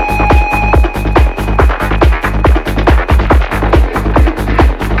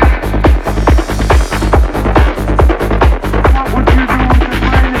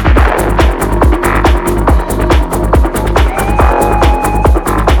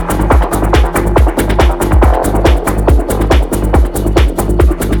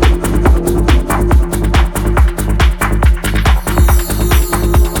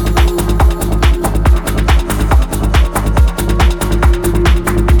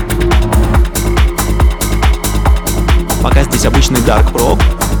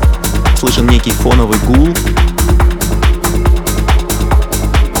 слышен некий фоновый гул.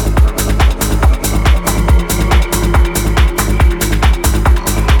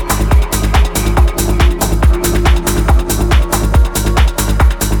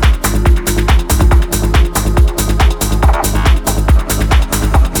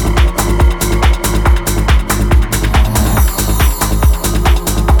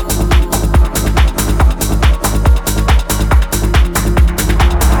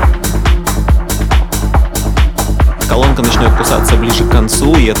 Колонка начнет кусаться ближе к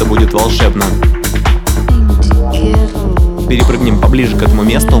концу, и это будет волшебно. Перепрыгнем поближе к этому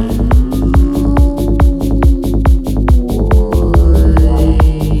месту.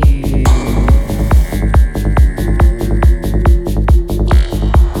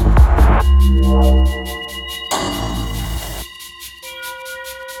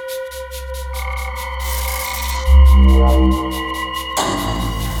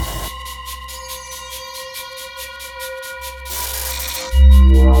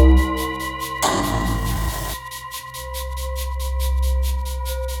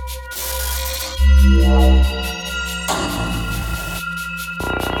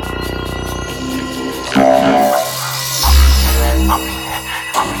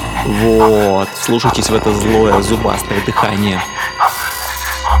 Вот, вслушайтесь в это злое зубастое дыхание.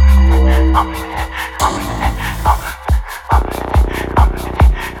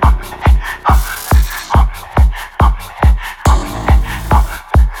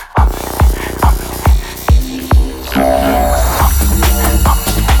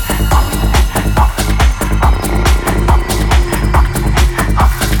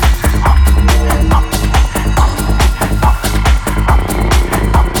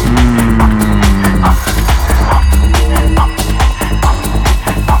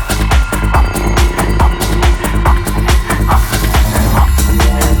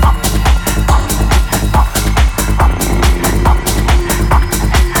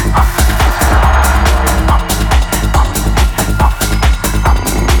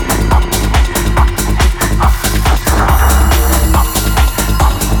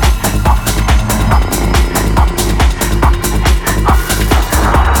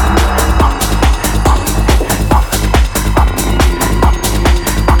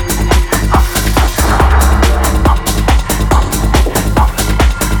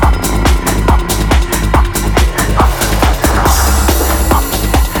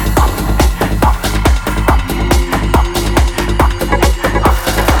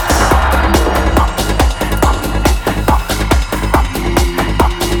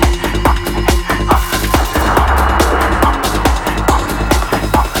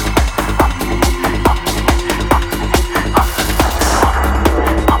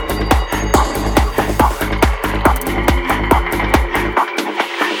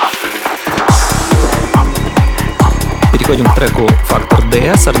 Переходим к треку «Фактор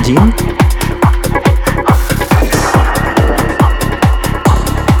D», «Сардин».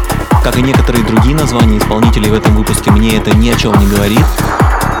 Как и некоторые другие названия исполнителей в этом выпуске, мне это ни о чем не говорит.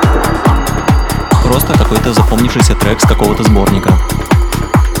 Просто какой-то запомнившийся трек с какого-то сборника.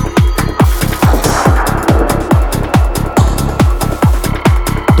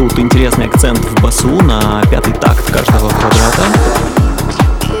 Тут интересный акцент в басу на пятый такт каждого квадрата.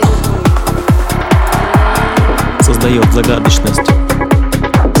 Создает загадочность.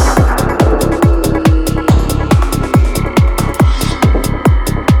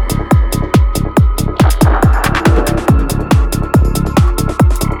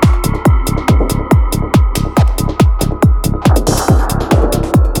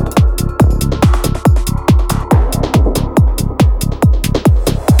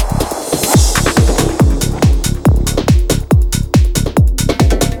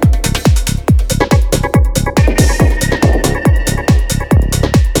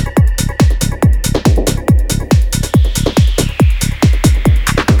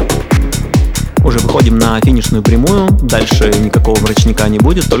 Выходим на финишную прямую, дальше никакого мрачника не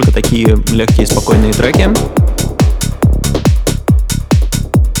будет, только такие легкие спокойные треки.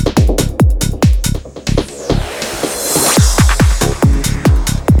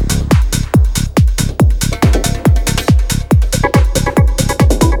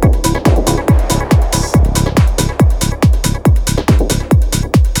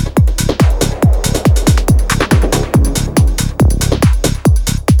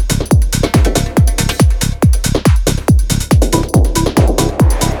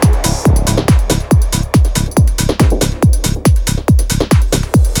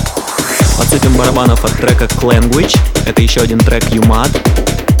 Подсыпем барабанов от трека Language. Это еще один трек Юмат.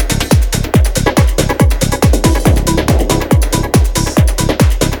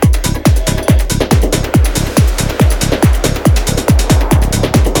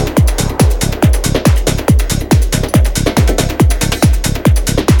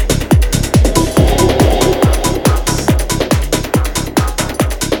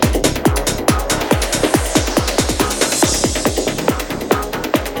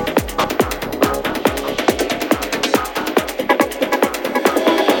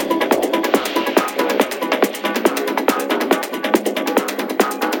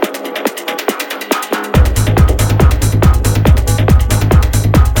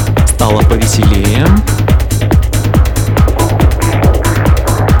 повеселее.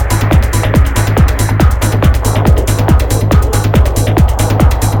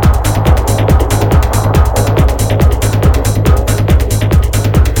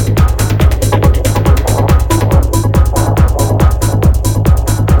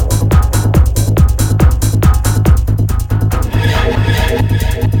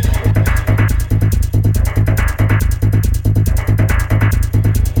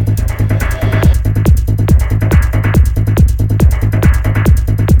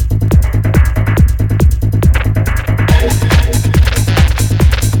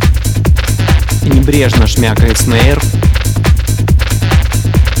 Небрежно шмякает снейр.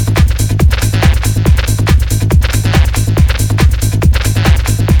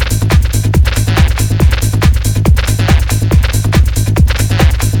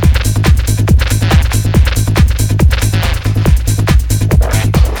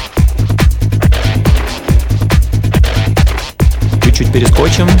 Чуть-чуть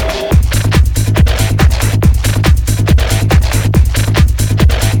перескочим.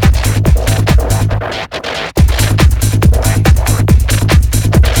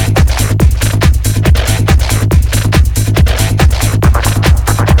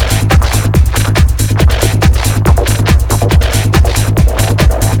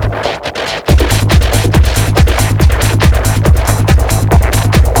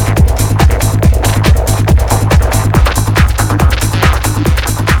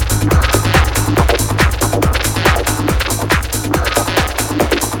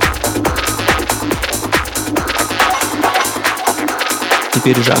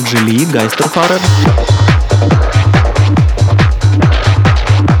 Теперь Жак Жили, Гайстерфарер.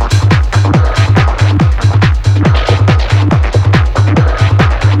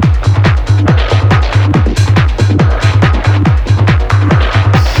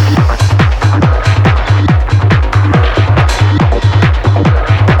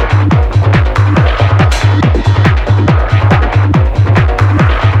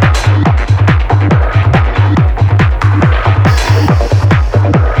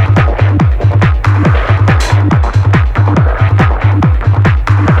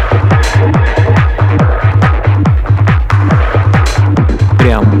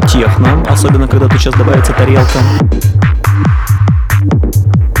 Прям техно, особенно когда тут сейчас добавится тарелка.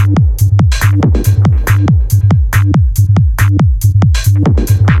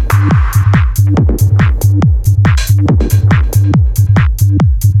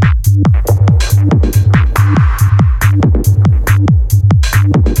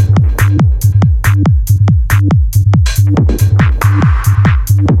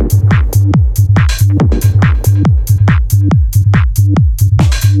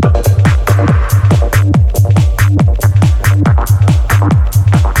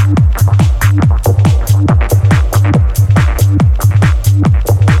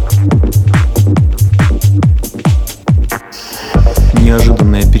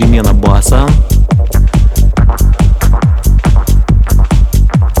 Неожиданная перемена баса.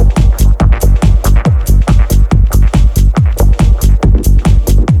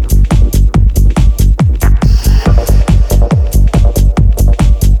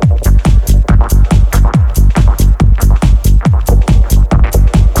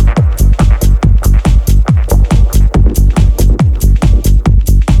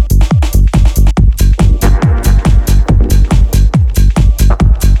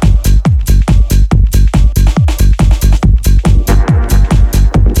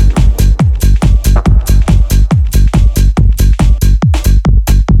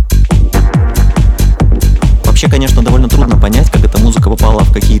 Вообще, конечно, довольно трудно понять, как эта музыка попала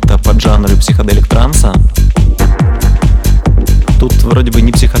в какие-то поджанры психоделик транса. Тут вроде бы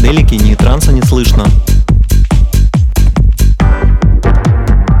ни психоделики, ни транса не слышно.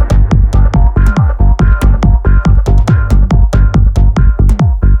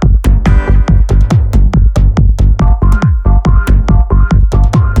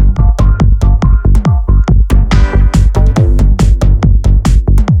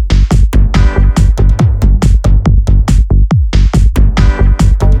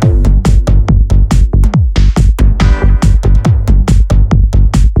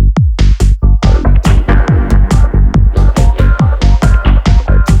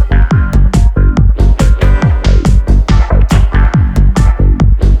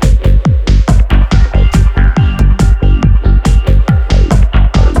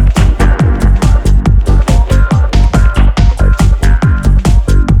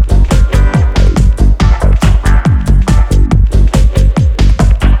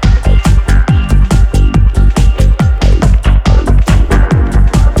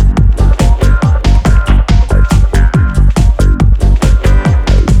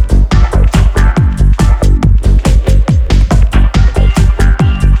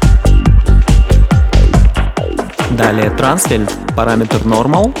 Далее трансфельд, параметр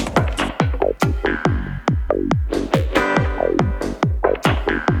normal.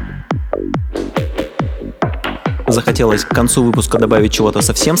 Захотелось к концу выпуска добавить чего-то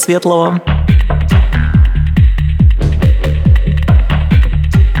совсем светлого.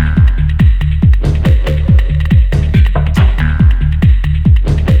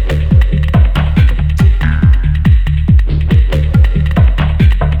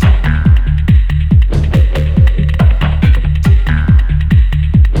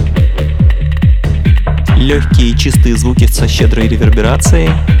 Легкие чистые звуки со щедрой реверберацией.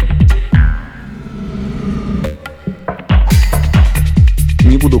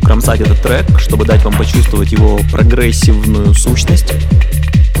 Не буду кромсать этот трек, чтобы дать вам почувствовать его прогрессивную сущность.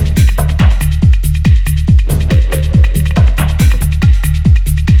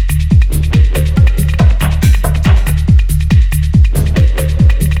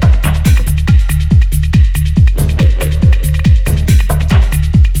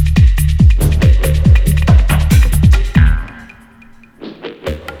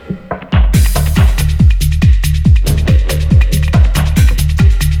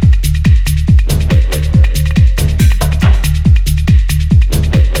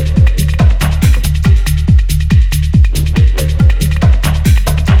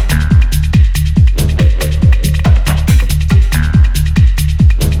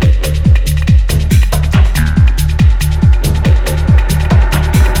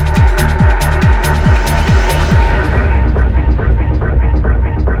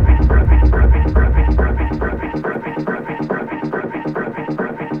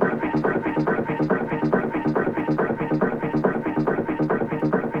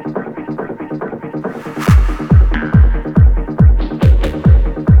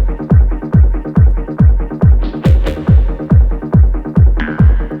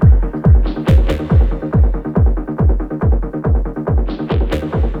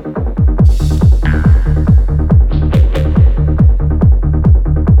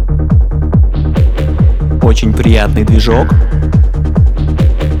 Очень приятный движок.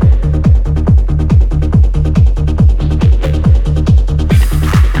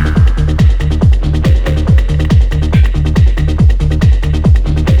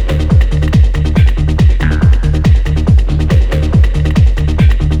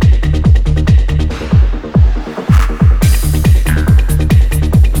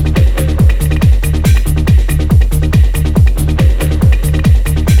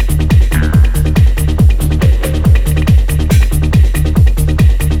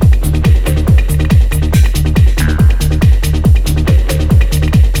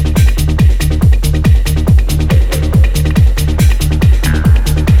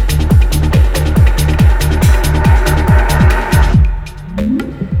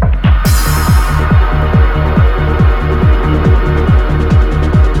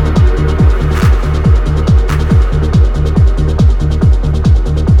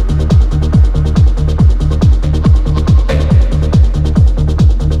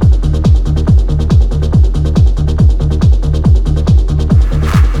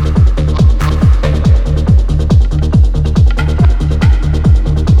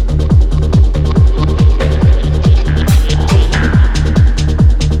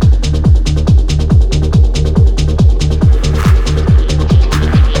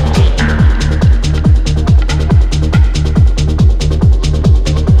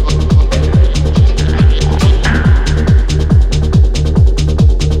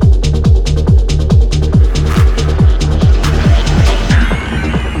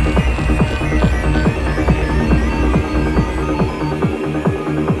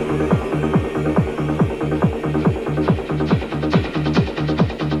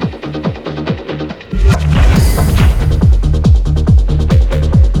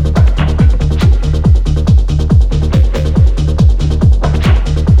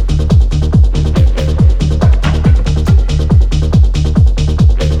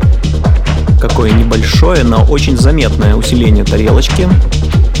 Какое небольшое, но очень заметное усиление тарелочки.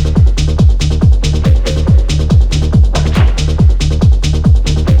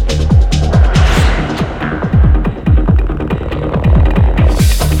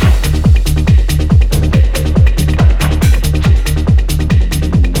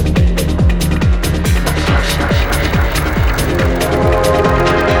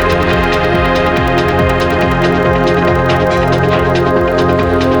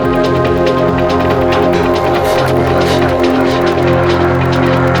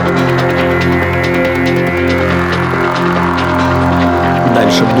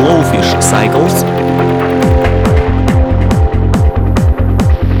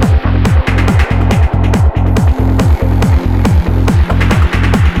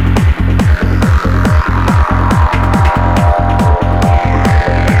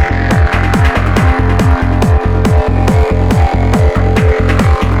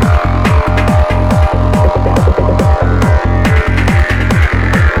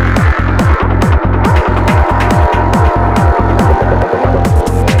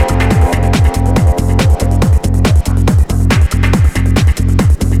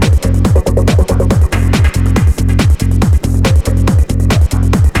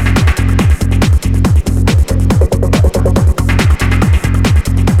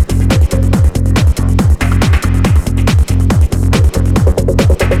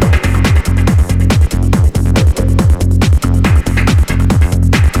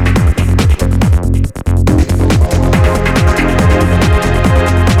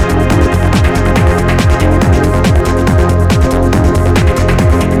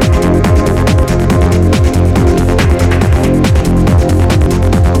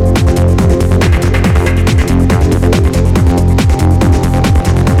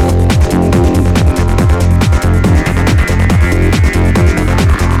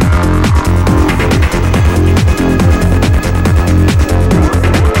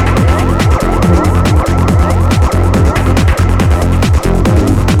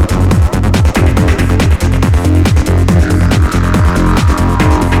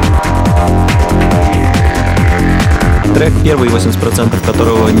 трек, первые 80%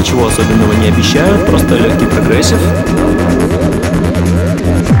 которого ничего особенного не обещают, просто легкий прогрессив.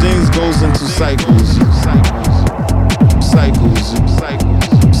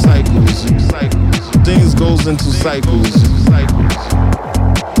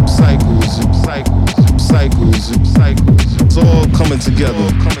 It's all coming together.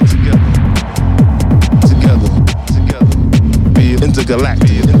 Be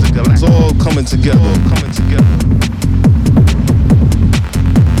intergalactic. It's all coming together.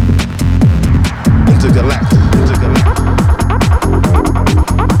 Intergalactic.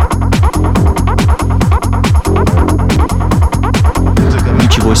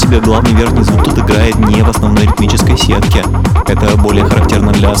 Ничего себе, главный верхний звук тут играет не в основной ритмической сетке. Это более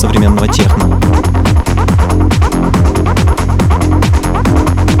характерно для современного техно.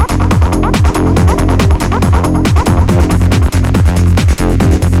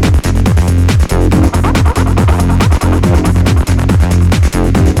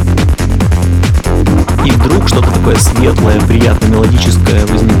 И вдруг что-то такое светлое, приятно мелодическое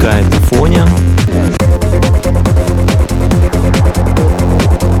возникает на фоне.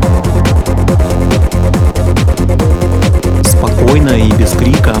 Спокойно и без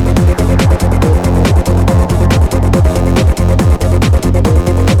крика.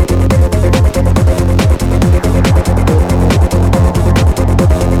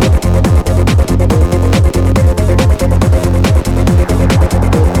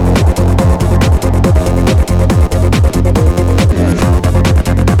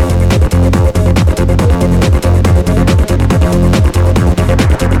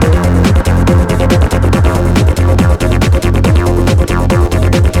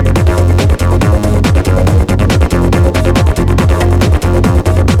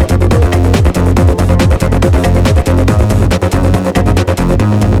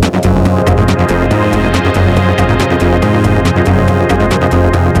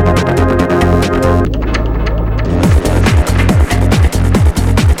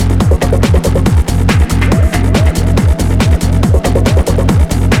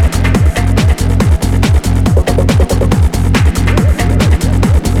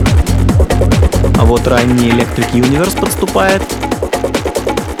 Вот ранний Electric Universe подступает.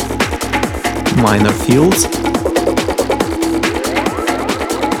 Minor Fields.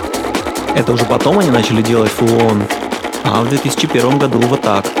 Это уже потом они начали делать Full On. А в 2001 году вот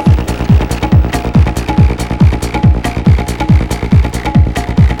так.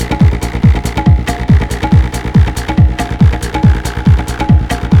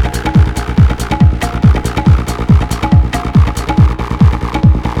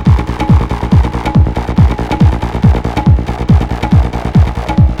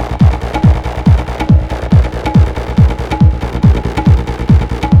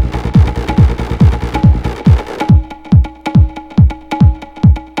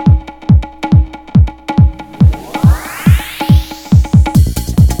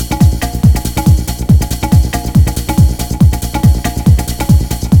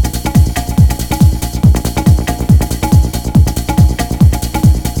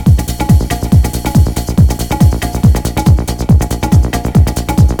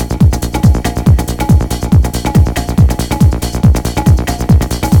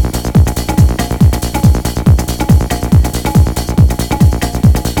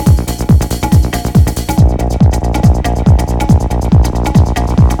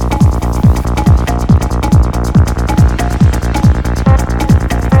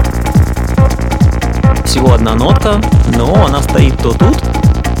 Всего одна нотка, но она стоит то тут,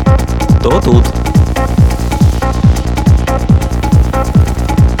 то тут.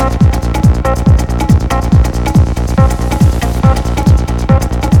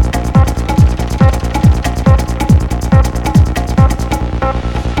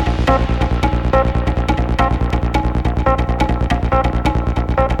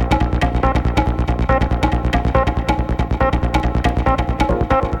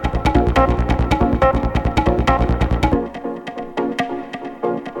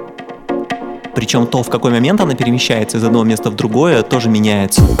 Причем то, в какой момент она перемещается из одного места в другое, тоже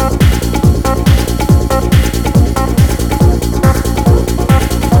меняется.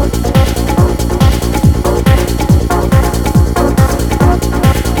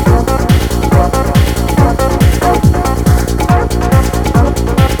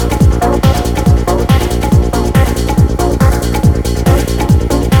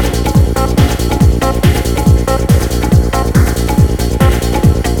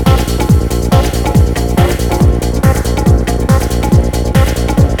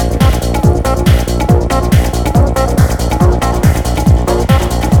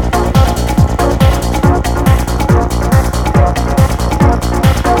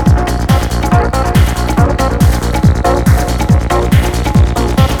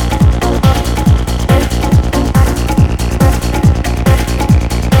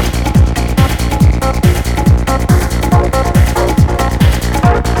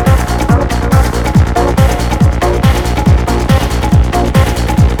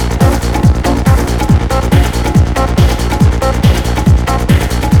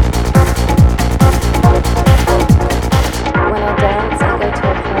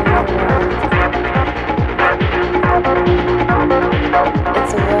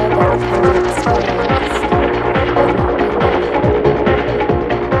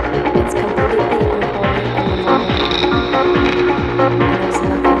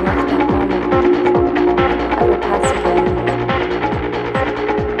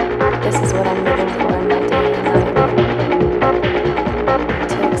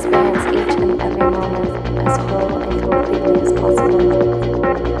 every moment as whole and completely as possible.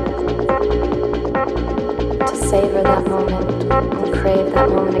 To savor that moment and crave that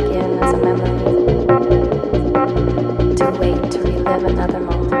moment again as a memory. To wait to relive another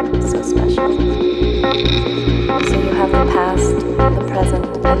moment so special. So you have the past, the present,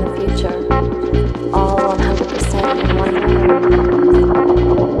 and the future, all 100% in one moment.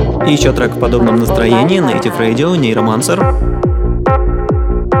 И еще трек в подобном настроении, Native Radio, Neuromancer.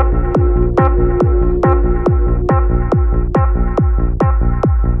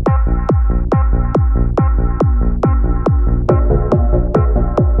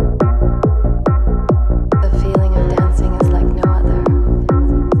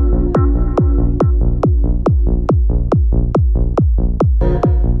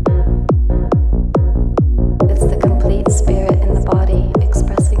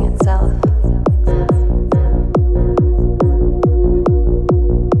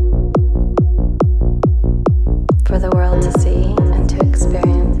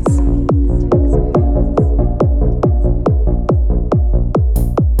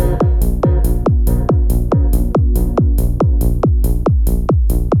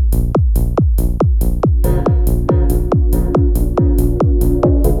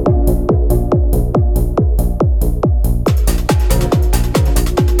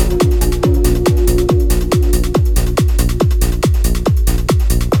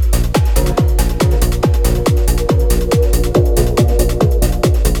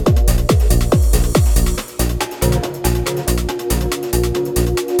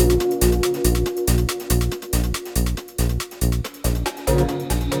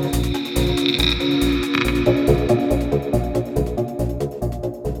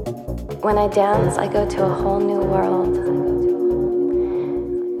 When I dance, I go to a whole new world.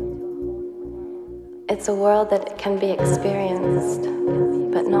 It's a world that can be experienced,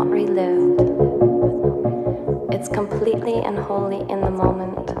 but not relived. It's completely and wholly in the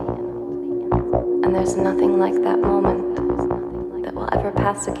moment. And there's nothing like that moment that will ever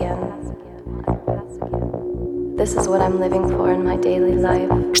pass again. This is what I'm living for in my daily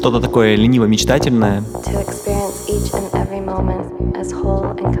life. Что-то такое лениво-мечтательное. To experience each and every moment as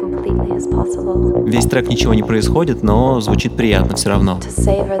whole and completely as possible. Весь трек ничего не происходит, но звучит приятно все равно. To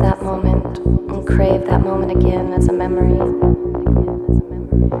savor that moment and crave that moment again as a memory.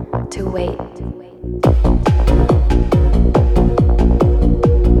 To wait.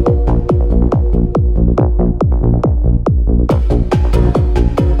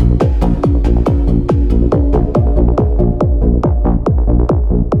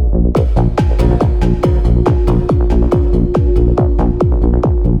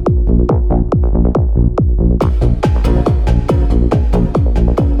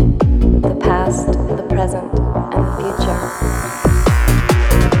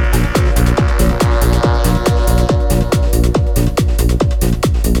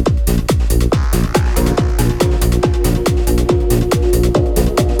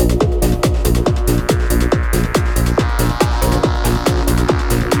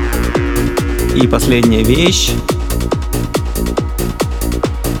 И последняя вещь.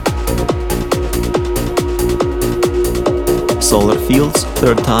 Solar Fields,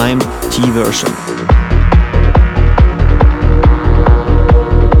 Third Time, T-Version.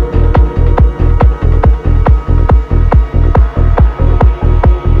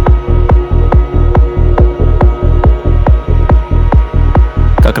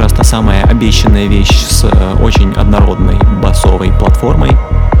 Как раз та самая обещанная вещь с очень однородной басовой платформой.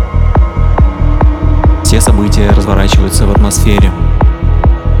 Все события разворачиваются в атмосфере.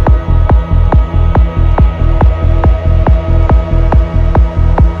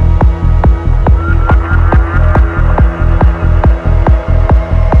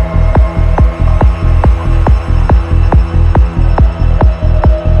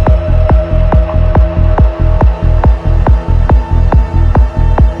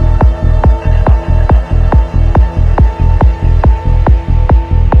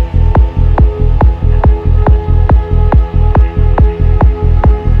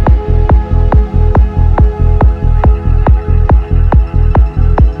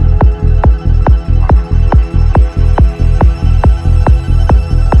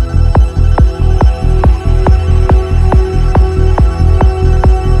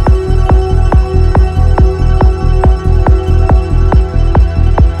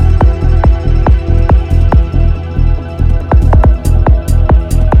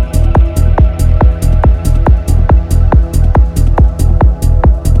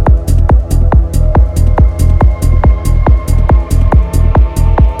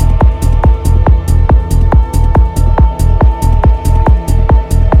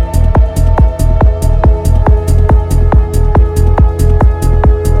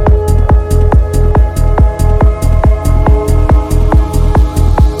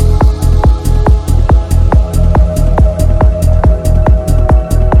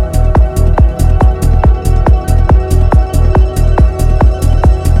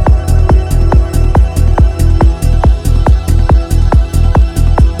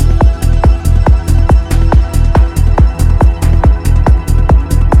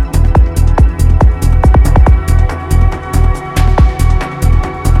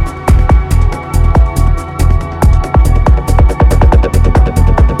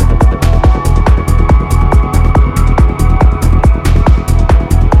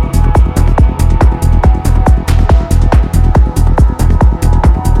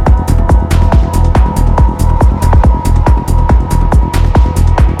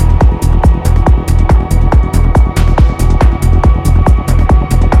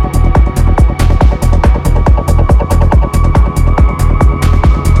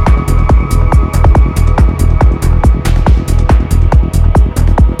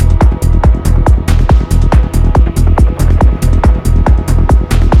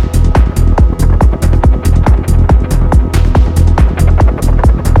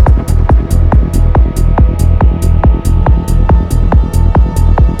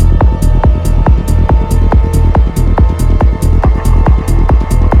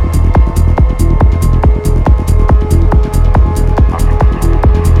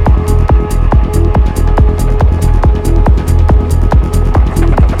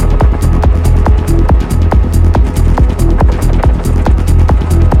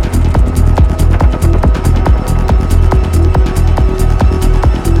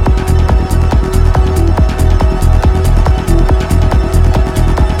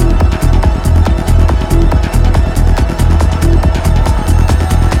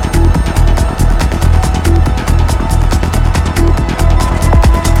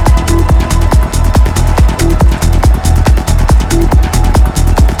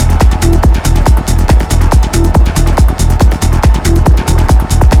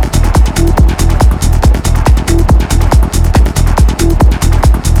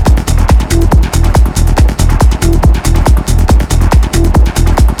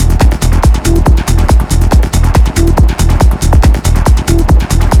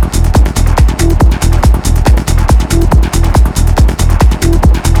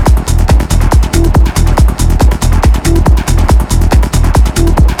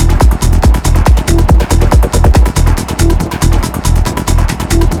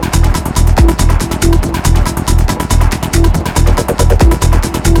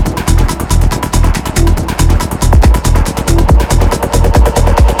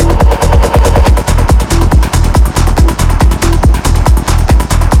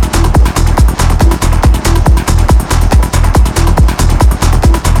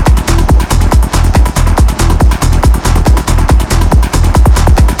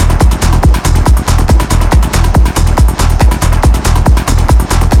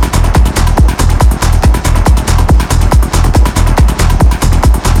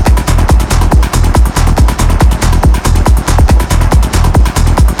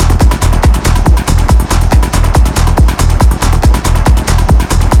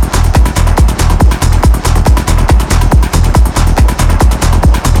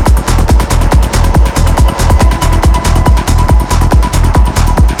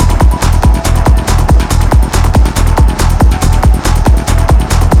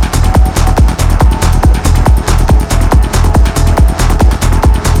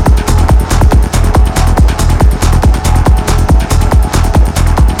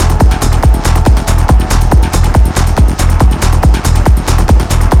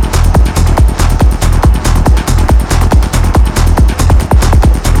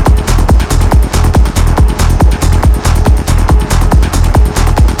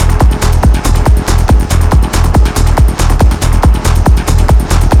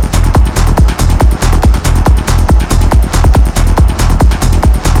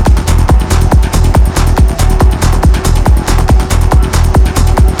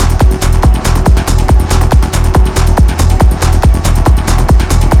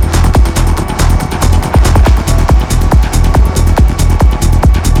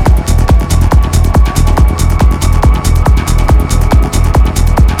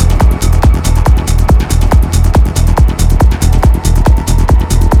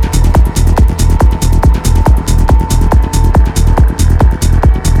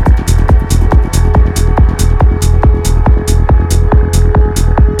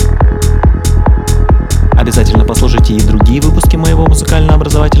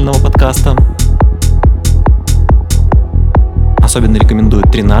 замечательного подкаста. Особенно рекомендую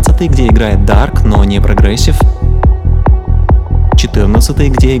 13-й, где играет Dark, но не прогрессив. 14-й,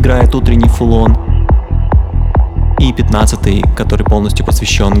 где играет утренний фулон. И 15-й, который полностью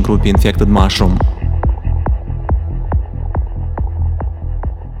посвящен группе Infected Mushroom.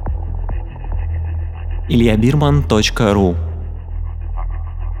 iliabirman.ru